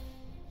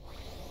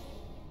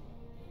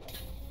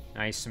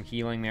 Nice, some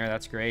healing there,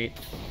 that's great.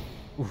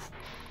 Oof.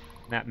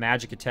 That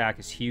magic attack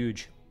is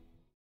huge.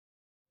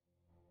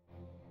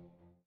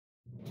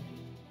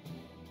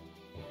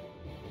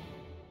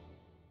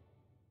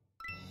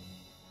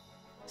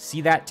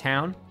 See that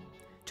town?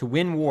 To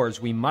win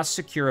wars, we must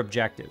secure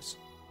objectives.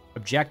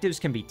 Objectives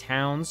can be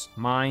towns,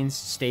 mines,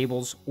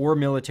 stables, or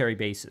military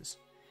bases.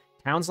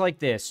 Towns like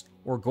this,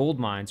 or gold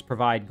mines,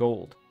 provide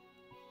gold.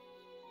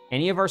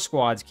 Any of our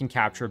squads can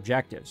capture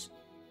objectives.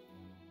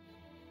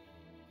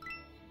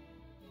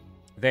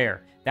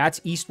 There,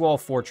 that's East Wall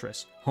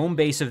Fortress, home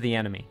base of the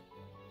enemy.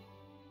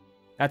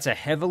 That's a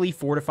heavily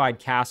fortified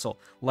castle,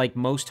 like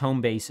most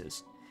home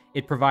bases.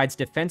 It provides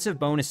defensive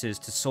bonuses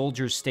to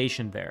soldiers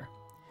stationed there.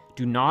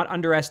 Do not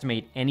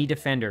underestimate any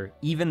defender,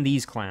 even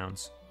these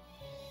clowns.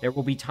 There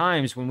will be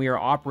times when we are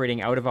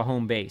operating out of a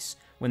home base.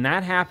 When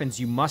that happens,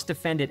 you must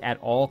defend it at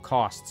all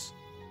costs.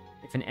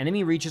 If an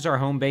enemy reaches our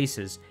home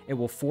bases, it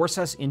will force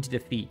us into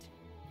defeat.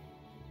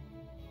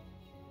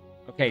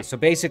 Okay, so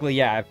basically,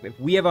 yeah, if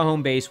we have a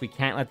home base, we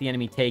can't let the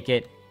enemy take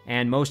it.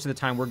 and most of the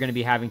time we're going to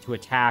be having to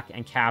attack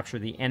and capture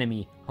the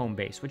enemy home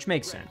base, which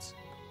makes sense.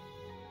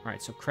 All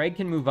right, so Craig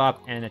can move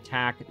up and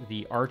attack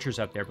the archers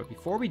up there, but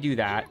before we do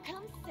that,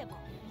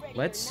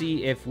 let's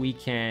see if we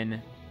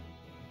can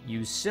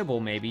use Sybil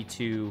maybe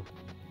to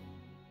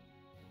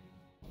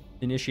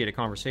initiate a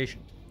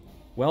conversation.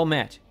 Well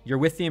met. You're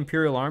with the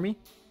Imperial Army?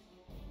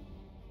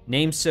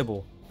 Name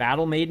Sybil,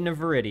 Battle Maiden of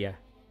Viridia.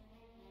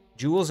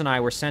 Jules and I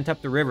were sent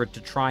up the river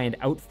to try and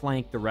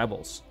outflank the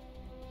rebels.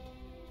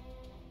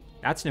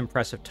 That's an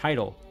impressive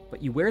title,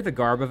 but you wear the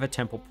garb of a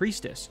temple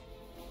priestess.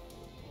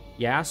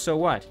 Yeah, so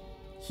what?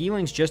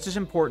 Healing's just as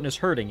important as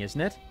hurting, isn't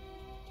it?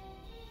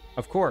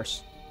 Of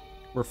course.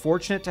 We're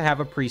fortunate to have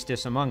a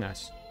priestess among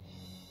us.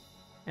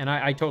 And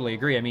I totally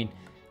agree. I mean,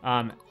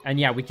 and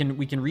yeah, we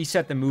can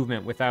reset the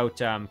movement without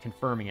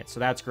confirming it, so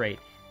that's great.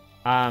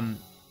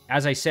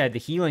 As I said, the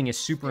healing is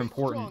super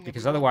important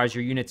because otherwise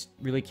your units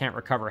really can't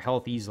recover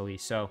health easily.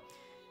 So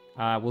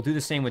we'll do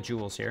the same with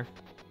Jules here.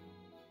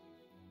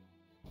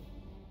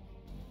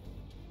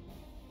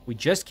 We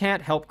just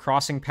can't help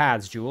crossing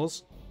paths,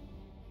 Jules.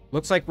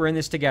 Looks like we're in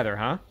this together,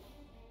 huh?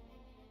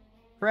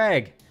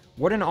 Craig,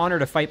 what an honor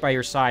to fight by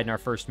your side in our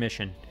first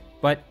mission.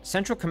 But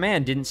Central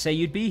Command didn't say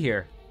you'd be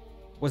here.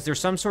 Was there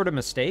some sort of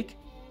mistake?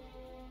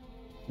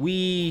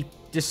 We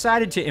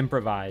decided to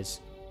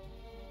improvise.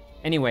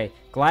 Anyway,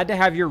 glad to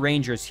have your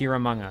rangers here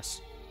among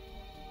us.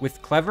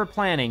 With clever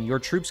planning, your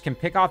troops can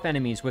pick off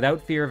enemies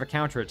without fear of a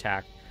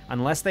counterattack,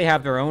 unless they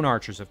have their own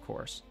archers, of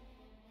course.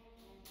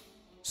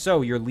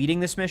 So, you're leading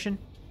this mission?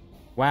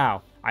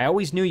 Wow, I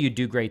always knew you'd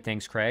do great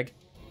things, Craig.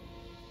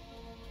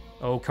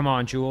 Oh, come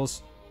on,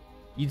 Jules.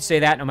 You'd say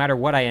that no matter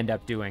what I end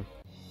up doing.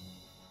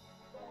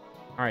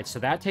 Alright, so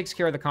that takes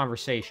care of the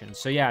conversation.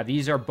 So yeah,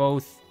 these are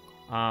both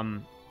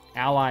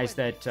allies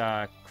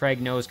that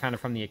Craig knows kind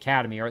of from the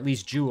academy, or at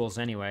least Jules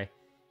anyway.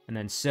 And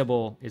then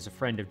Sybil is a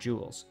friend of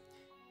Jules.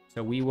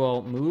 So we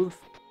will move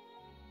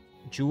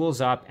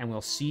Jules up and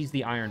we'll seize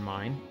the iron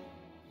mine.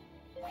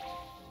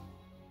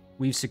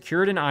 We've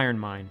secured an iron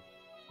mine.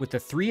 With the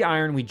 3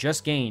 iron we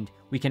just gained,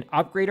 we can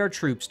upgrade our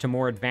troops to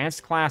more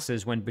advanced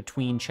classes when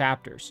between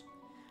chapters.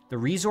 The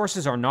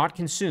resources are not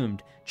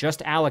consumed,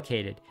 just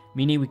allocated,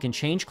 meaning we can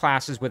change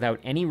classes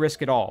without any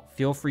risk at all.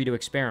 Feel free to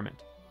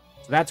experiment.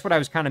 So that's what I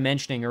was kind of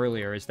mentioning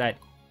earlier, is that,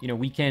 you know,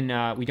 we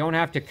don't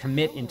have to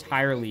commit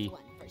entirely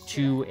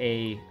to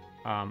a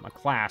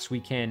class.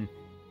 We can,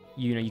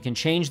 you know, you can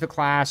change the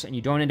class and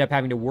you don't end up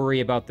having to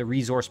worry about the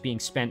resource being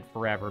spent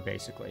forever,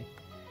 basically.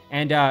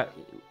 And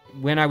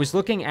when I was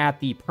looking at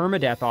the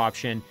permadeath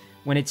option,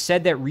 when it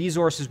said that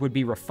resources would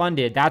be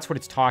refunded, that's what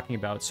it's talking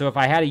about. So if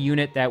I had a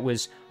unit that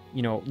was,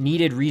 you know,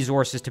 needed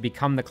resources to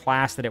become the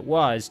class that it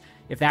was,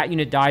 if that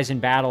unit dies in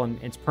battle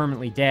and it's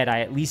permanently dead,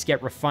 I at least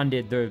get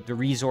refunded the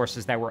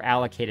resources that were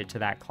allocated to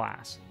that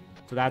class.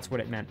 So that's what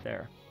it meant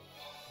there.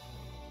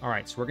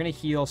 Alright, so we're going to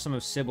heal some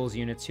of Sybil's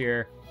units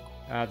here.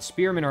 The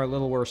spearmen are a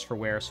little worse for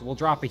wear, so we'll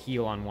drop a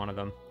heal on one of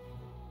them.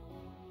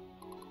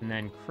 And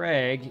then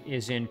Craig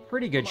is in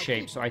pretty good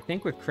shape, so I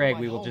think with Craig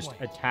we will just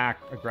attack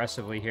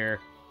aggressively here.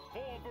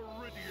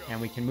 And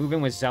we can move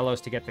in with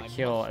Zelos to get the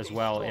kill as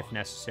well, if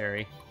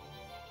necessary.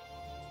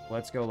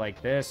 Let's go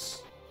like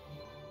this.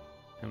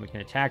 And we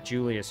can attack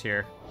Julius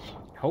here.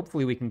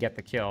 Hopefully we can get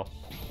the kill.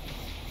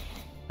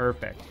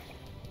 Perfect.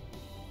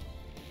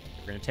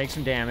 We're going to take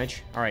some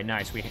damage. Alright,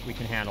 nice. We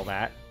can handle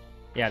that.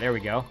 Yeah, there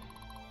we go.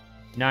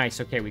 Nice.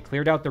 Okay, we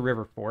cleared out the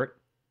river fort.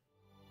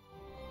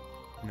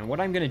 And then what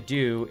I'm going to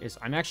do is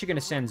I'm actually going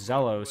to send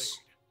Zelos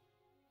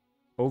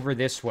over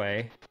this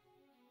way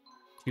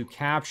to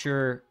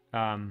capture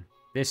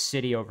this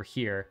city over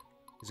here.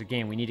 Because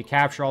again, we need to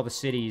capture all the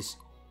cities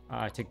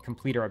to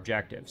complete our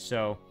objective.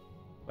 So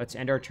let's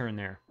end our turn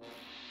there.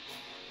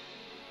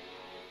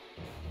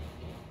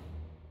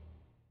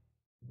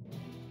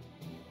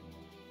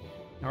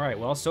 Alright,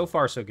 well, so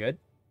far so good.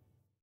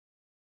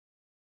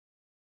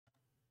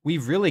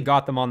 We've really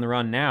got them on the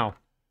run now.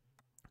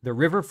 The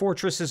river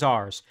fortress is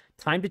ours.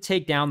 Time to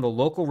take down the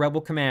local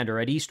rebel commander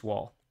at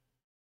Eastwall.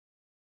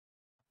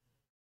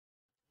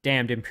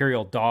 Damned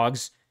Imperial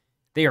dogs.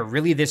 They are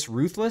really this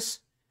ruthless?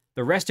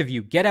 The rest of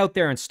you, get out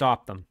there and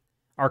stop them.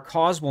 Our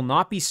cause will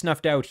not be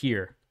snuffed out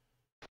here.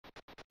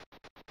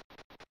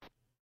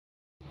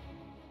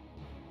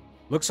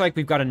 Looks like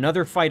we've got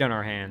another fight on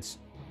our hands.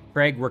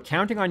 Craig, we're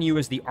counting on you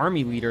as the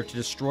army leader to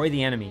destroy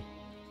the enemy.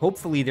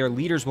 Hopefully their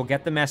leaders will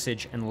get the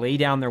message and lay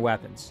down their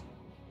weapons.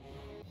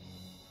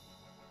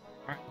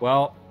 Alright,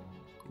 well,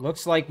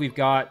 looks like we've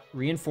got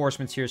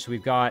reinforcements here. So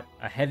we've got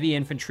a heavy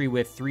infantry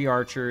with 3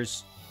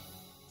 archers,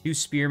 2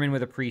 spearmen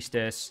with a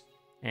priestess,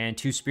 and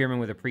 2 spearmen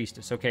with a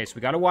priestess. Okay, so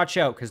we got to watch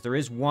out because there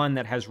is one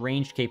that has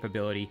ranged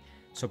capability.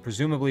 So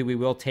presumably we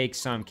will take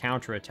some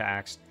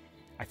counterattacks.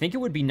 I think it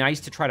would be nice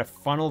to try to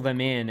funnel them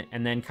in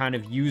and then kind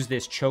of use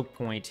this choke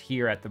point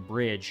here at the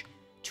bridge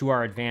to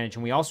our advantage.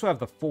 And we also have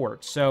the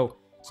fort. So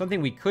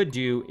something we could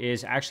do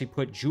is actually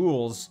put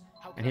Jules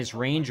and his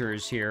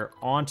rangers here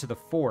onto the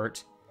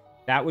fort.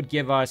 That would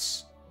give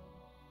us,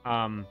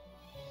 well,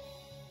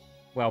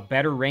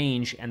 better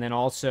range and then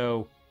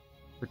also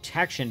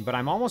protection, but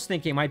I'm almost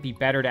thinking it might be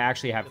better to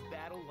actually have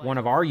one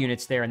of our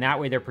units there, and that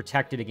way they're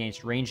protected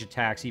against ranged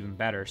attacks even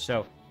better.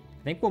 So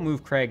I think we'll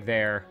move Craig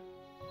there,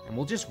 and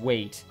we'll just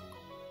wait.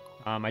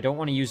 I don't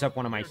want to use up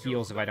one of my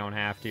heals if I don't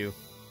have to.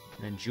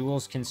 And then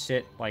Jules can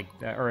sit like,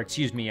 or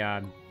excuse me,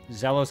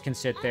 Zelos can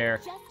sit there.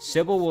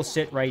 Sybil will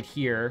sit right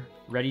here,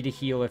 ready to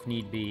heal if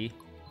need be.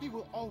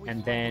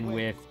 And then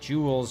with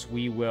Jules,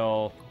 we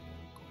will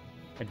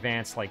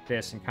advance like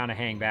this and kind of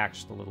hang back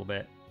just a little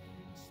bit.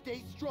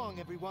 Stay strong,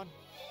 everyone.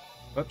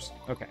 Oops,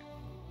 okay.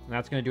 And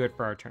that's going to do it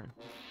for our turn.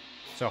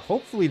 So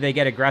hopefully they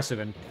get aggressive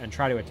and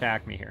try to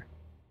attack me here.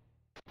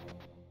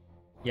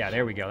 Yeah,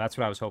 there we go. That's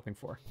what I was hoping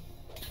for.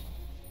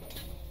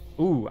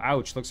 Ooh,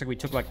 ouch. Looks like we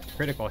took like a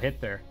critical hit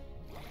there.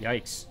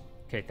 Yikes.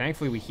 Okay,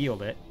 thankfully we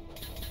healed it.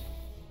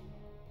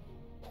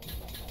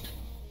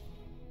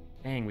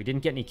 Dang, we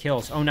didn't get any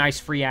kills. Oh, nice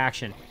free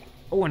action.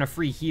 Oh, and a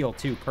free heal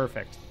too.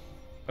 Perfect.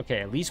 Okay,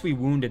 at least we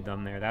wounded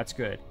them there. That's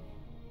good.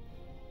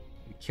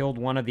 We killed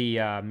one of the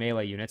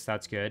melee units.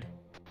 That's good.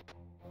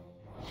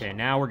 Okay,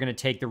 now we're going to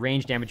take the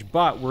range damage,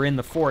 but we're in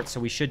the fort, so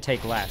we should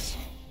take less.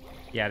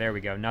 Yeah, there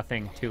we go.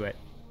 Nothing to it.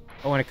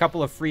 Oh, and a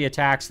couple of free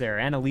attacks there,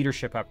 and a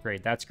leadership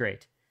upgrade. That's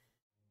great.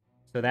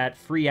 So that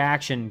free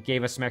action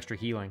gave us some extra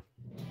healing.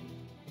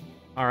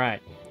 All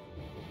right.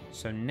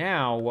 So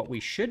now what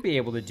we should be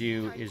able to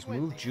do is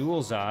move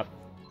Jules up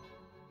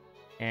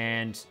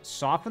and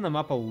soften them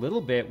up a little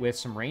bit with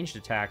some ranged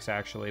attacks,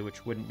 actually,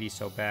 which wouldn't be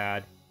so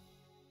bad.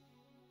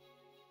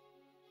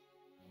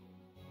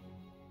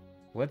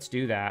 Let's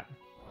do that.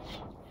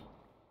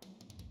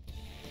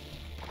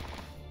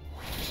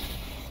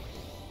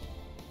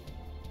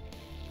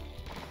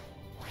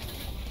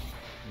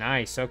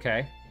 Nice,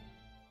 okay.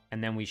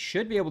 And then we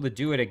should be able to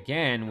do it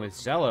again with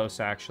Zelos,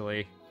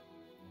 actually.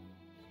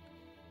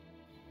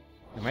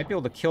 We might be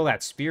able to kill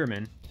that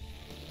spearman.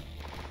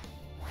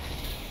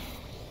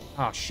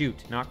 Oh,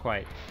 shoot. Not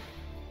quite.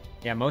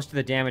 Yeah, most of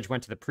the damage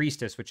went to the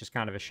priestess, which is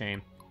kind of a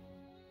shame.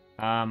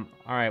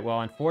 Alright,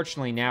 well,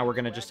 unfortunately, now we're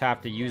going to just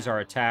have to use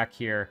our attack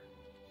here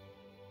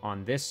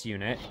on this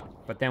unit.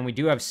 But then we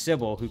do have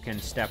Sybil, who can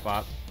step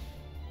up.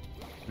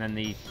 And then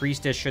the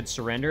priestess should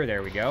surrender.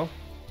 There we go.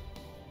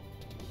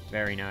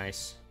 Very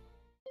nice.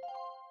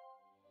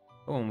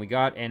 Oh, and we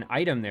got an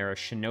item there, a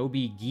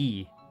Shinobi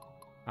Gi.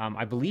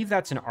 I believe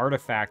that's an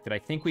artifact that I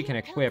think we can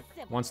equip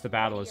once the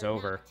battle is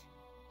over.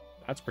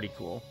 That's pretty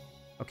cool.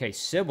 Okay,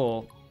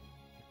 Sybil.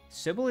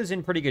 Sybil is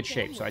in pretty good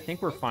shape, so I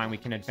think we're fine. We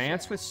can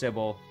advance with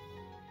Sybil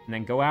and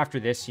then go after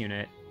this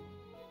unit.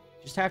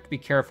 Just have to be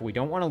careful. We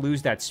don't want to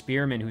lose that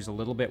spearman who's a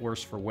little bit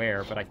worse for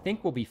wear, but I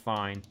think we'll be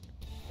fine.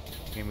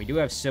 And we do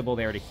have Sybil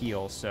there to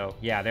heal, so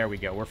yeah, there we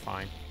go. We're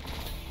fine.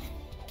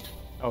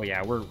 Oh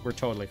yeah, we're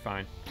totally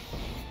fine.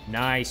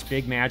 Nice,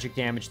 big magic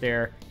damage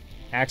there.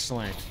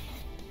 Excellent.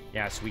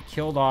 Yeah, so we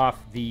killed off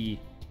the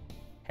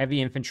heavy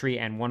infantry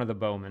and one of the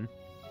bowmen.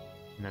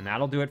 And then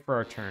that'll do it for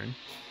our turn.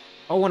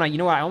 Oh, and you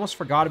know what? I almost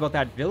forgot about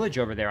that village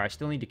over there. I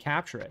still need to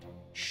capture it.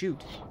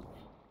 Shoot.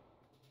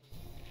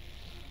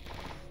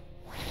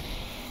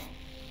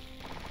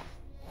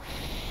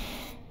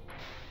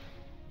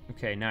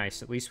 Okay,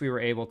 nice. At least we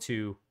were able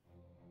to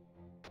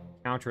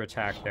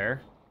counterattack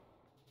there.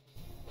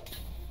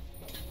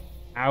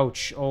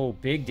 Ouch. Oh,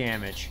 big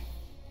damage.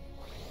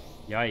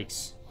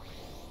 Yikes.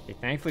 Okay,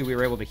 thankfully we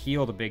were able to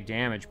heal the big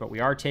damage, but we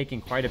are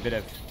taking quite a bit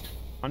of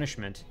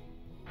punishment.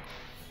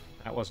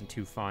 That wasn't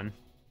too fun.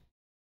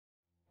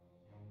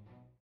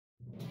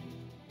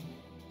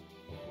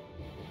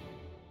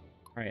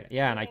 Alright,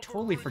 yeah, and I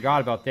totally forgot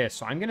about this,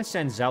 so I'm going to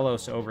send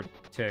Zelos over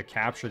to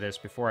capture this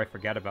before I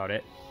forget about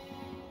it.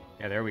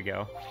 Yeah, there we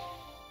go.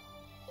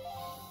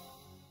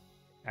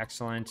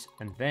 Excellent.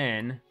 And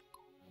then,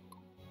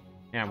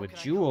 now with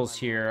Jules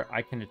here,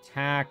 I can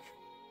attack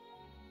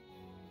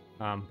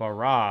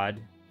Barad.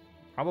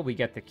 Probably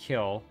get the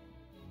kill.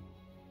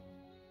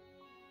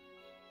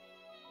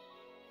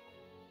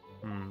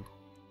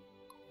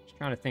 Just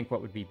trying to think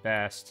what would be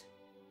best.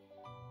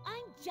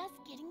 I'm just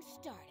getting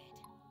started.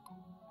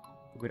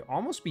 It would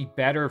almost be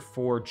better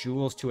for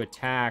Jules to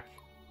attack...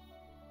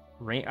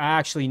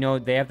 Actually, no,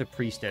 they have the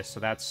priestess, so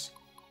that's...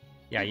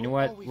 Yeah, you know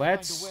what?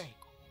 Let's...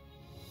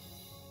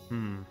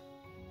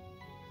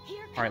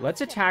 Alright,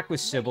 let's attack with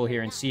Sybil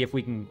here and see if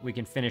we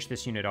can finish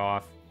this unit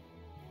off.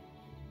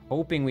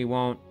 Hoping we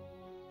won't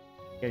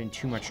get in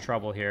too much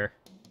trouble here.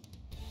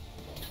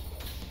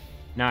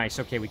 Nice,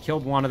 okay, we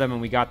killed one of them and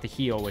we got the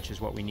heal, which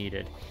is what we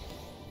needed.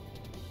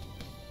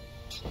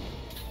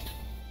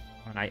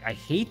 And I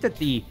hate that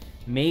the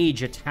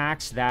mage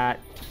attacks that...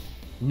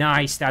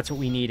 Nice, that's what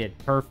we needed.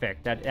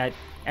 Perfect. That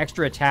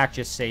extra attack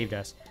just saved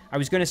us. I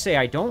was going to say,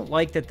 I don't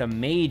like that the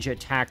mage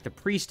attacked the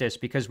priestess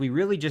because we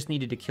really just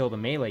needed to kill the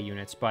melee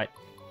units, but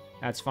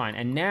that's fine.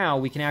 And now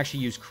we can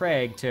actually use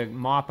Craig to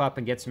mop up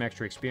and get some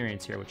extra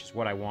experience here, which is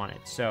what I wanted.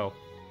 So,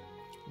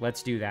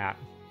 let's do that.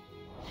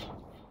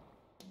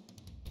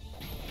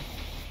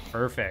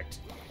 Perfect.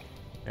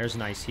 There's a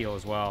nice heal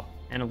as well.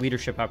 And a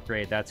leadership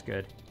upgrade, that's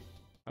good.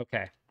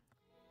 Okay.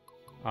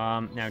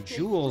 Now,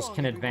 Jules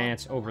can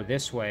advance over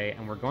this way,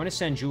 and we're going to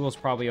send Jules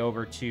probably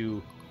over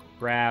to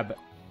grab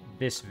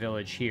this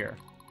village here.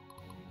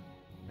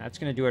 That's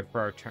going to do it for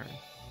our turn.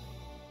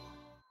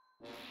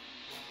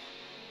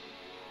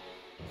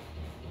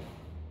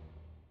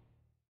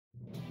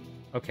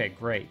 Okay,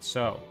 great.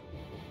 So,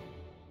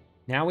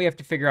 now we have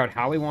to figure out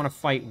how we want to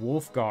fight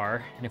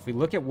Wolfgar. And if we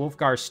look at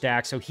Wolfgar's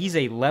stack, so he's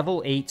a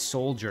level 8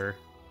 soldier.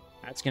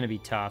 That's going to be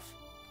tough.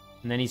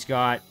 And then he's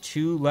got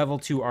 2 level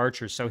 2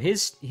 archers. So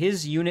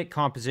his unit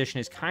composition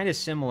is kind of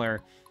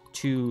similar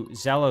to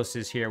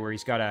Zelos's here, where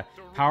he's got a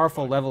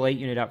powerful level 8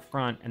 unit up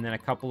front and then a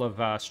couple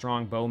of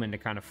strong bowmen to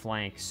kind of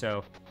flank.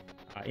 So,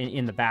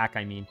 in the back,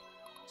 I mean.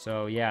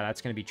 So, yeah,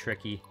 that's going to be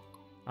tricky.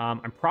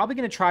 I'm probably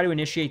going to try to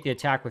initiate the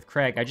attack with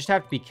Craig. I just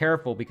have to be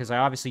careful because I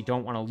obviously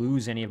don't want to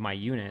lose any of my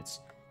units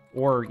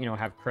or, you know,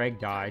 have Craig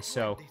die.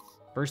 So,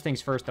 first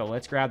things first, though,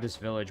 let's grab this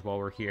village while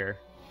we're here.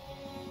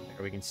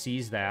 There, we can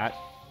seize that.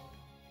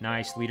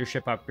 Nice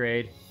leadership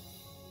upgrade.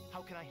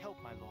 How can I help,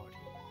 my lord?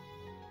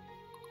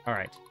 All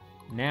right.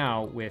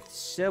 Now, with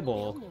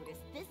Sybil, You'll notice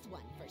this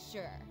one for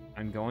sure.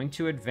 I'm going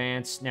to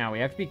advance. Now, we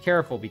have to be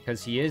careful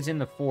because he is in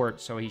the fort,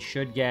 so he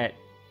should get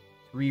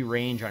 3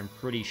 range, I'm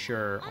pretty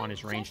sure, on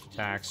his ranged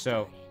attacks.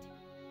 So,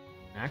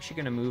 I'm actually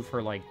going to move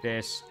her like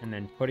this and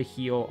then put a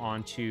heal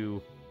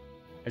onto...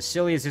 As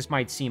silly as this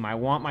might seem, I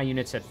want my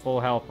units at full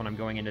health when I'm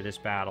going into this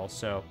battle,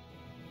 so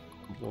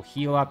we'll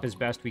heal up as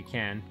best we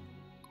can.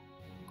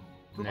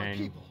 For my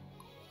people,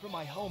 for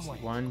my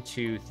homeland. 1,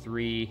 2,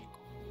 3.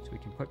 So we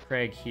can put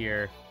Craig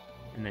here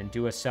and then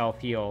do a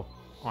self-heal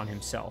on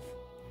himself.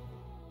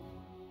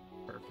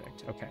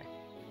 Perfect. Okay.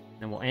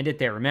 Then we'll end it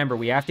there. Remember,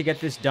 we have to get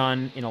this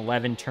done in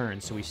 11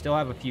 turns, so we still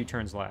have a few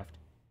turns left.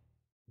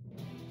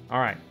 All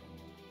right.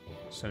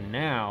 So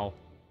now,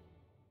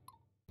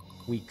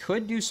 we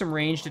could do some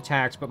ranged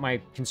attacks, but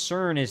my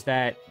concern is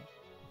that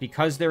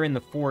because they're in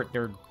the fort,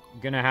 they're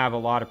going to have a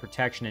lot of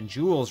protection, and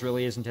Jules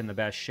really isn't in the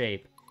best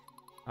shape.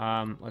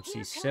 Let's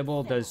see.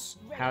 Sybil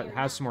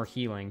has some more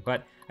healing,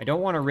 but I don't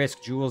want to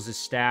risk Jules'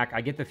 stack.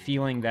 I get the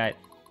feeling that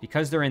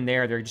because they're in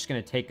there, they're just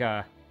going to take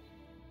a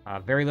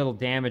very little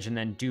damage and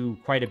then do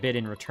quite a bit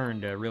in return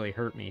to really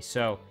hurt me.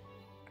 So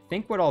I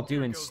think what I'll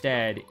do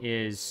instead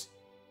is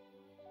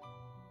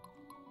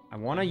I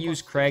want to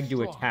use Craig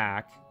to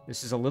attack.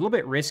 This is a little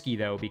bit risky,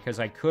 though, because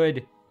I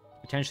could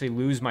potentially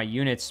lose my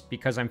units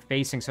because I'm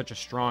facing such a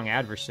strong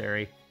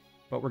adversary.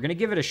 But we're going to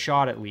give it a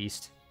shot at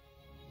least.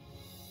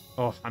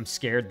 Oh, I'm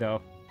scared,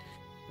 though.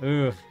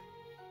 Ugh.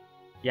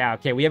 Yeah,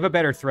 okay, we have a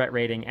better threat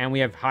rating, and we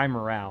have high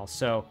morale,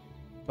 so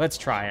let's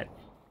try it.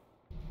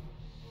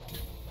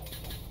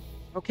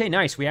 Okay,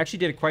 nice. We actually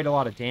did quite a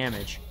lot of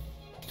damage.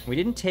 We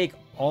didn't take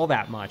all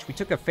that much. We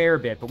took a fair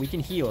bit, but we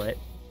can heal it.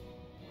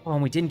 Oh,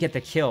 and we didn't get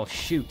the kill.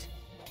 Shoot.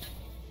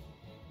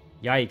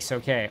 Yikes,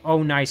 okay.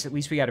 Oh, nice. At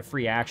least we got a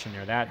free action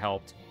there. That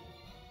helped.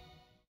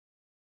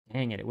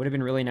 Dang it. It would have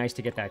been really nice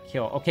to get that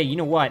kill. Okay, you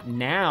know what?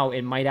 Now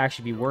it might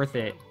actually be worth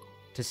it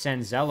to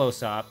send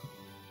Zelos up.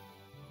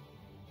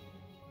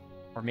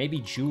 Or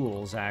maybe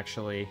Jules,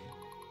 actually.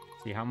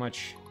 See how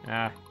much...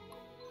 So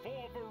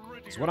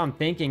what I'm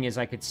thinking is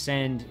I could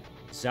send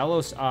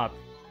Zelos up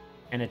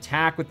and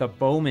attack with the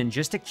bowman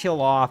just to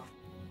kill off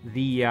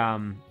the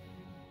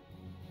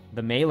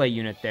melee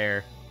unit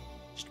there.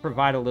 Just to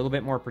provide a little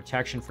bit more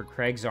protection for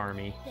Craig's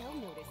army.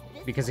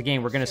 Because,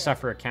 again, we're going to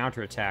suffer a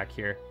counterattack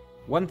here.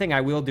 One thing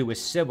I will do with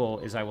Sybil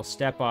is I will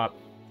step up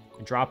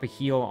and drop a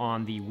heal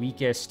on the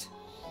weakest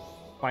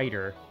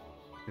fighter,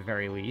 at the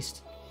very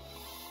least.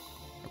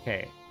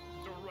 Okay.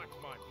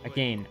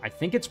 Again, I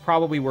think it's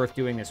probably worth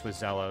doing this with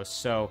Zelos,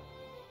 so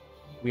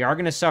we are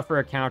going to suffer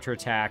a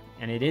counterattack,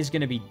 and it is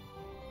going to be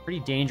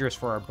pretty dangerous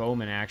for our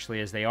bowmen, actually,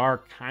 as they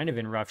are kind of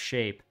in rough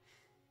shape.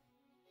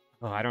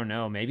 Oh, I don't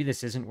know. Maybe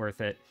this isn't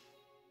worth it.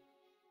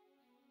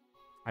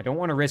 I don't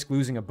want to risk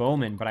losing a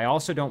bowman, but I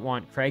also don't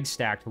want Craig's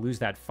stack to lose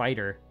that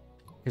fighter.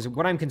 Because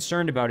what I'm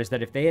concerned about is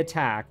that if they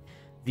attack,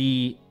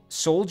 the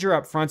soldier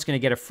up front's going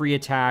to get a free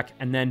attack,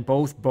 and then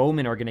both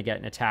bowmen are going to get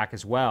an attack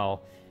as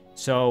well.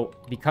 So,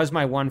 because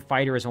my one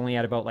fighter is only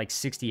at about, like,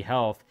 60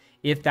 health,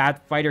 if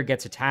that fighter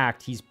gets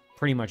attacked, he's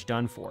pretty much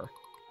done for.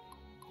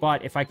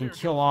 But if I can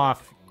kill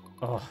off...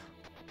 Oh,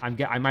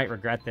 I might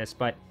regret this,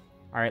 but...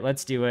 Alright,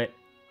 let's do it.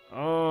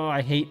 Oh,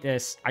 I hate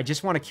this. I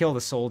just want to kill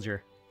the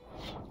soldier.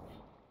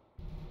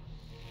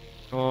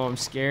 Oh, I'm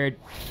scared.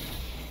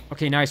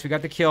 Okay, nice. We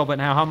got the kill, but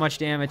now how much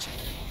damage?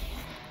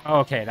 Oh,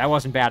 okay, that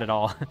wasn't bad at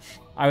all.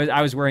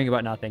 I was worrying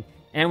about nothing.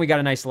 And we got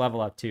a nice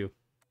level up, too.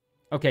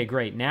 Okay,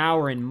 great. Now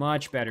we're in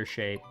much better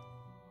shape.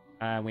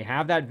 We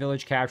have that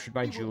village captured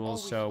by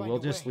Jules, so we'll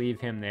just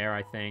leave him there,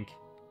 I think.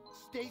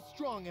 Stay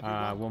strong,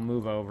 everyone. We'll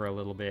move over a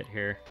little bit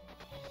here.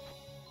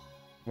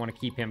 Want to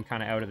keep him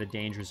kind of out of the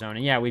danger zone.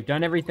 And yeah, we've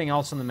done everything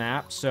else on the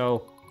map,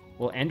 so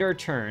we'll end our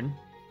turn.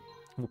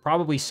 We'll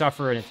probably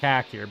suffer an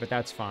attack here, but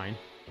that's fine.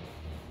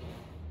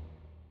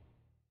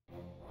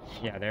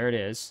 Yeah, there it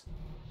is.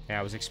 Yeah,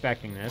 I was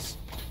expecting this.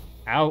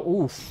 Ow,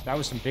 oof, that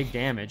was some big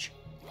damage.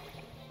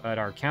 But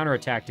our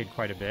counterattack did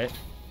quite a bit.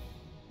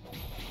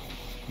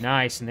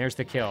 Nice, and there's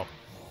the kill.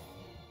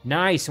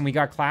 Nice, and we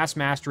got class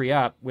mastery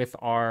up with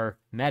our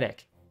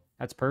medic.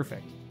 That's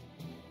perfect.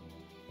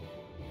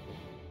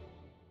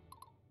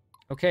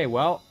 Okay,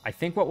 well, I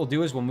think what we'll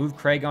do is we'll move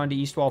Craig onto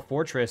Eastwall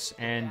Fortress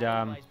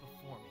and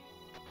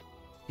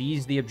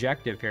seize the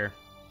objective here.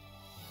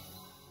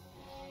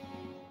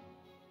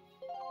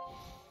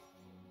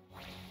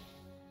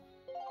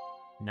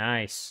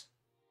 Nice.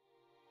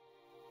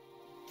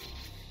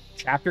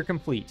 Chapter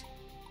complete.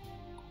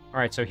 All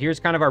right, so here's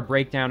kind of our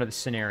breakdown of the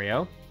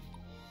scenario.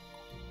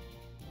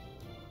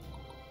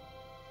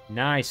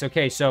 Nice.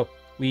 Okay, so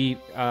we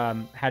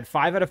had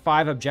 5 out of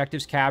 5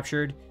 objectives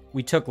captured.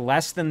 We took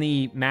less than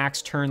the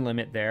max turn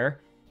limit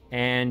there.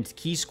 And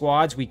key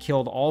squads, we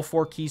killed all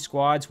 4 key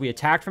squads. We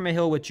attacked from a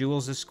hill with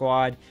Jules'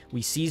 squad.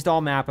 We seized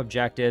all map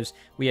objectives.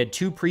 We had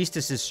 2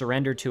 priestesses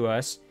surrender to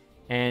us.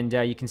 And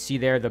you can see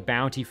there the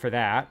bounty for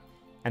that.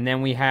 And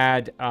then we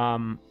had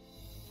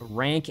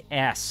rank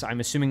S. I'm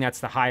assuming that's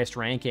the highest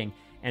ranking.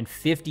 And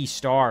 50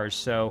 stars.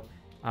 So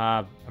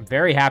I'm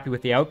very happy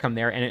with the outcome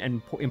there.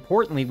 And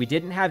importantly, we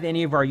didn't have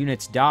any of our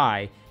units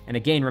die. And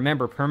again,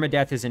 remember,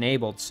 permadeath is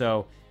enabled.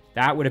 So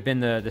that would have been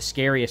the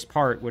scariest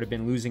part, would have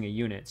been losing a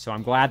unit. So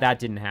I'm glad that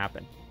didn't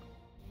happen.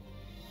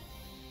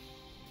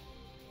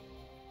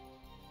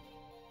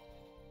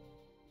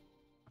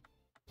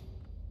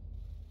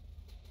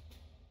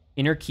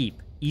 Inner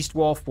Keep,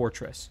 Eastwall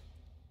Fortress.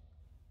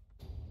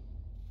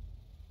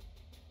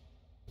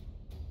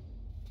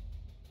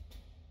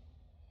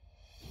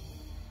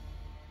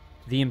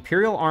 The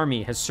Imperial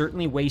army has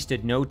certainly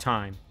wasted no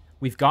time.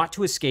 We've got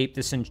to escape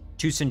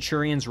to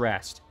Centurion's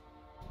Rest.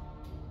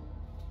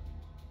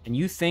 And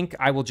you think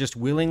I will just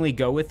willingly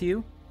go with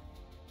you?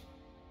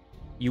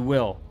 You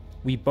will.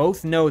 We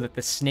both know that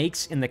the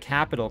snakes in the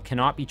capital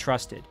cannot be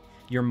trusted.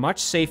 You're much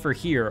safer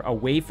here,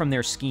 away from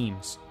their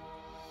schemes.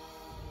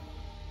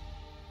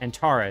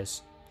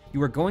 Antares,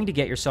 you are going to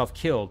get yourself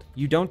killed.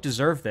 You don't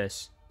deserve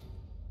this.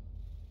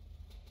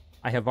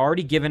 I have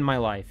already given my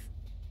life.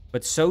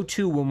 But so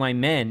too will my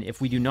men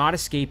if we do not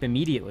escape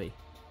immediately.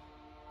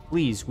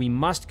 Please, we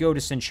must go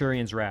to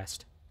Centurion's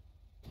Rest.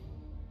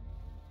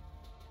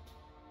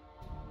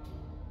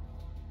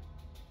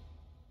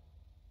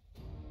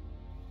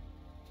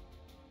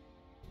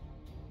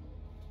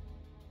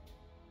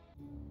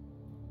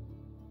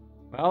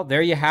 Well,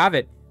 there you have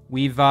it.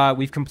 We've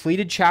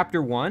completed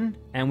Chapter 1,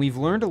 and we've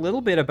learned a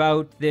little bit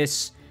about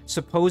this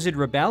supposed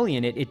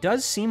rebellion. It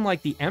does seem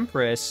like the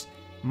Empress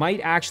might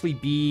actually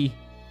be...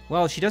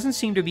 Well, she doesn't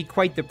seem to be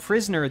quite the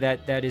prisoner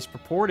that is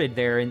purported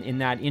there in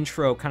that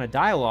intro kind of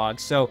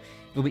dialogue, so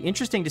it'll be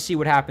interesting to see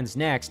what happens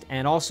next,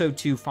 and also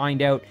to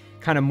find out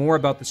kind of more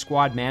about the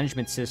squad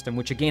management system,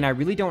 which, again, I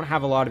really don't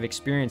have a lot of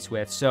experience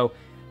with. So,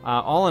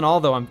 all in all,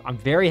 though, I'm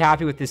very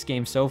happy with this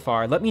game so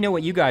far. Let me know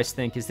what you guys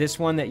think. Is this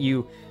one that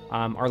you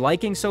are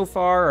liking so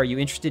far? Are you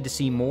interested to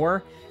see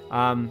more?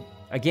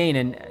 Again,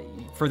 and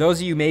for those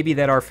of you maybe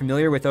that are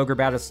familiar with Ogre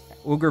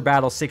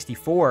Battle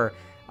 64,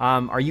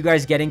 are you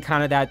guys getting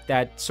kind of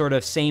that sort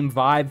of same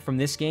vibe from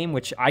this game,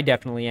 which I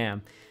definitely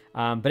am.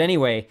 But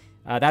anyway,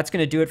 that's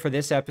going to do it for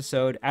this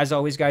episode. As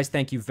always, guys,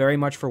 thank you very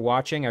much for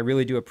watching. I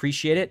really do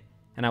appreciate it,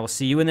 and I will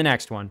see you in the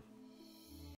next one.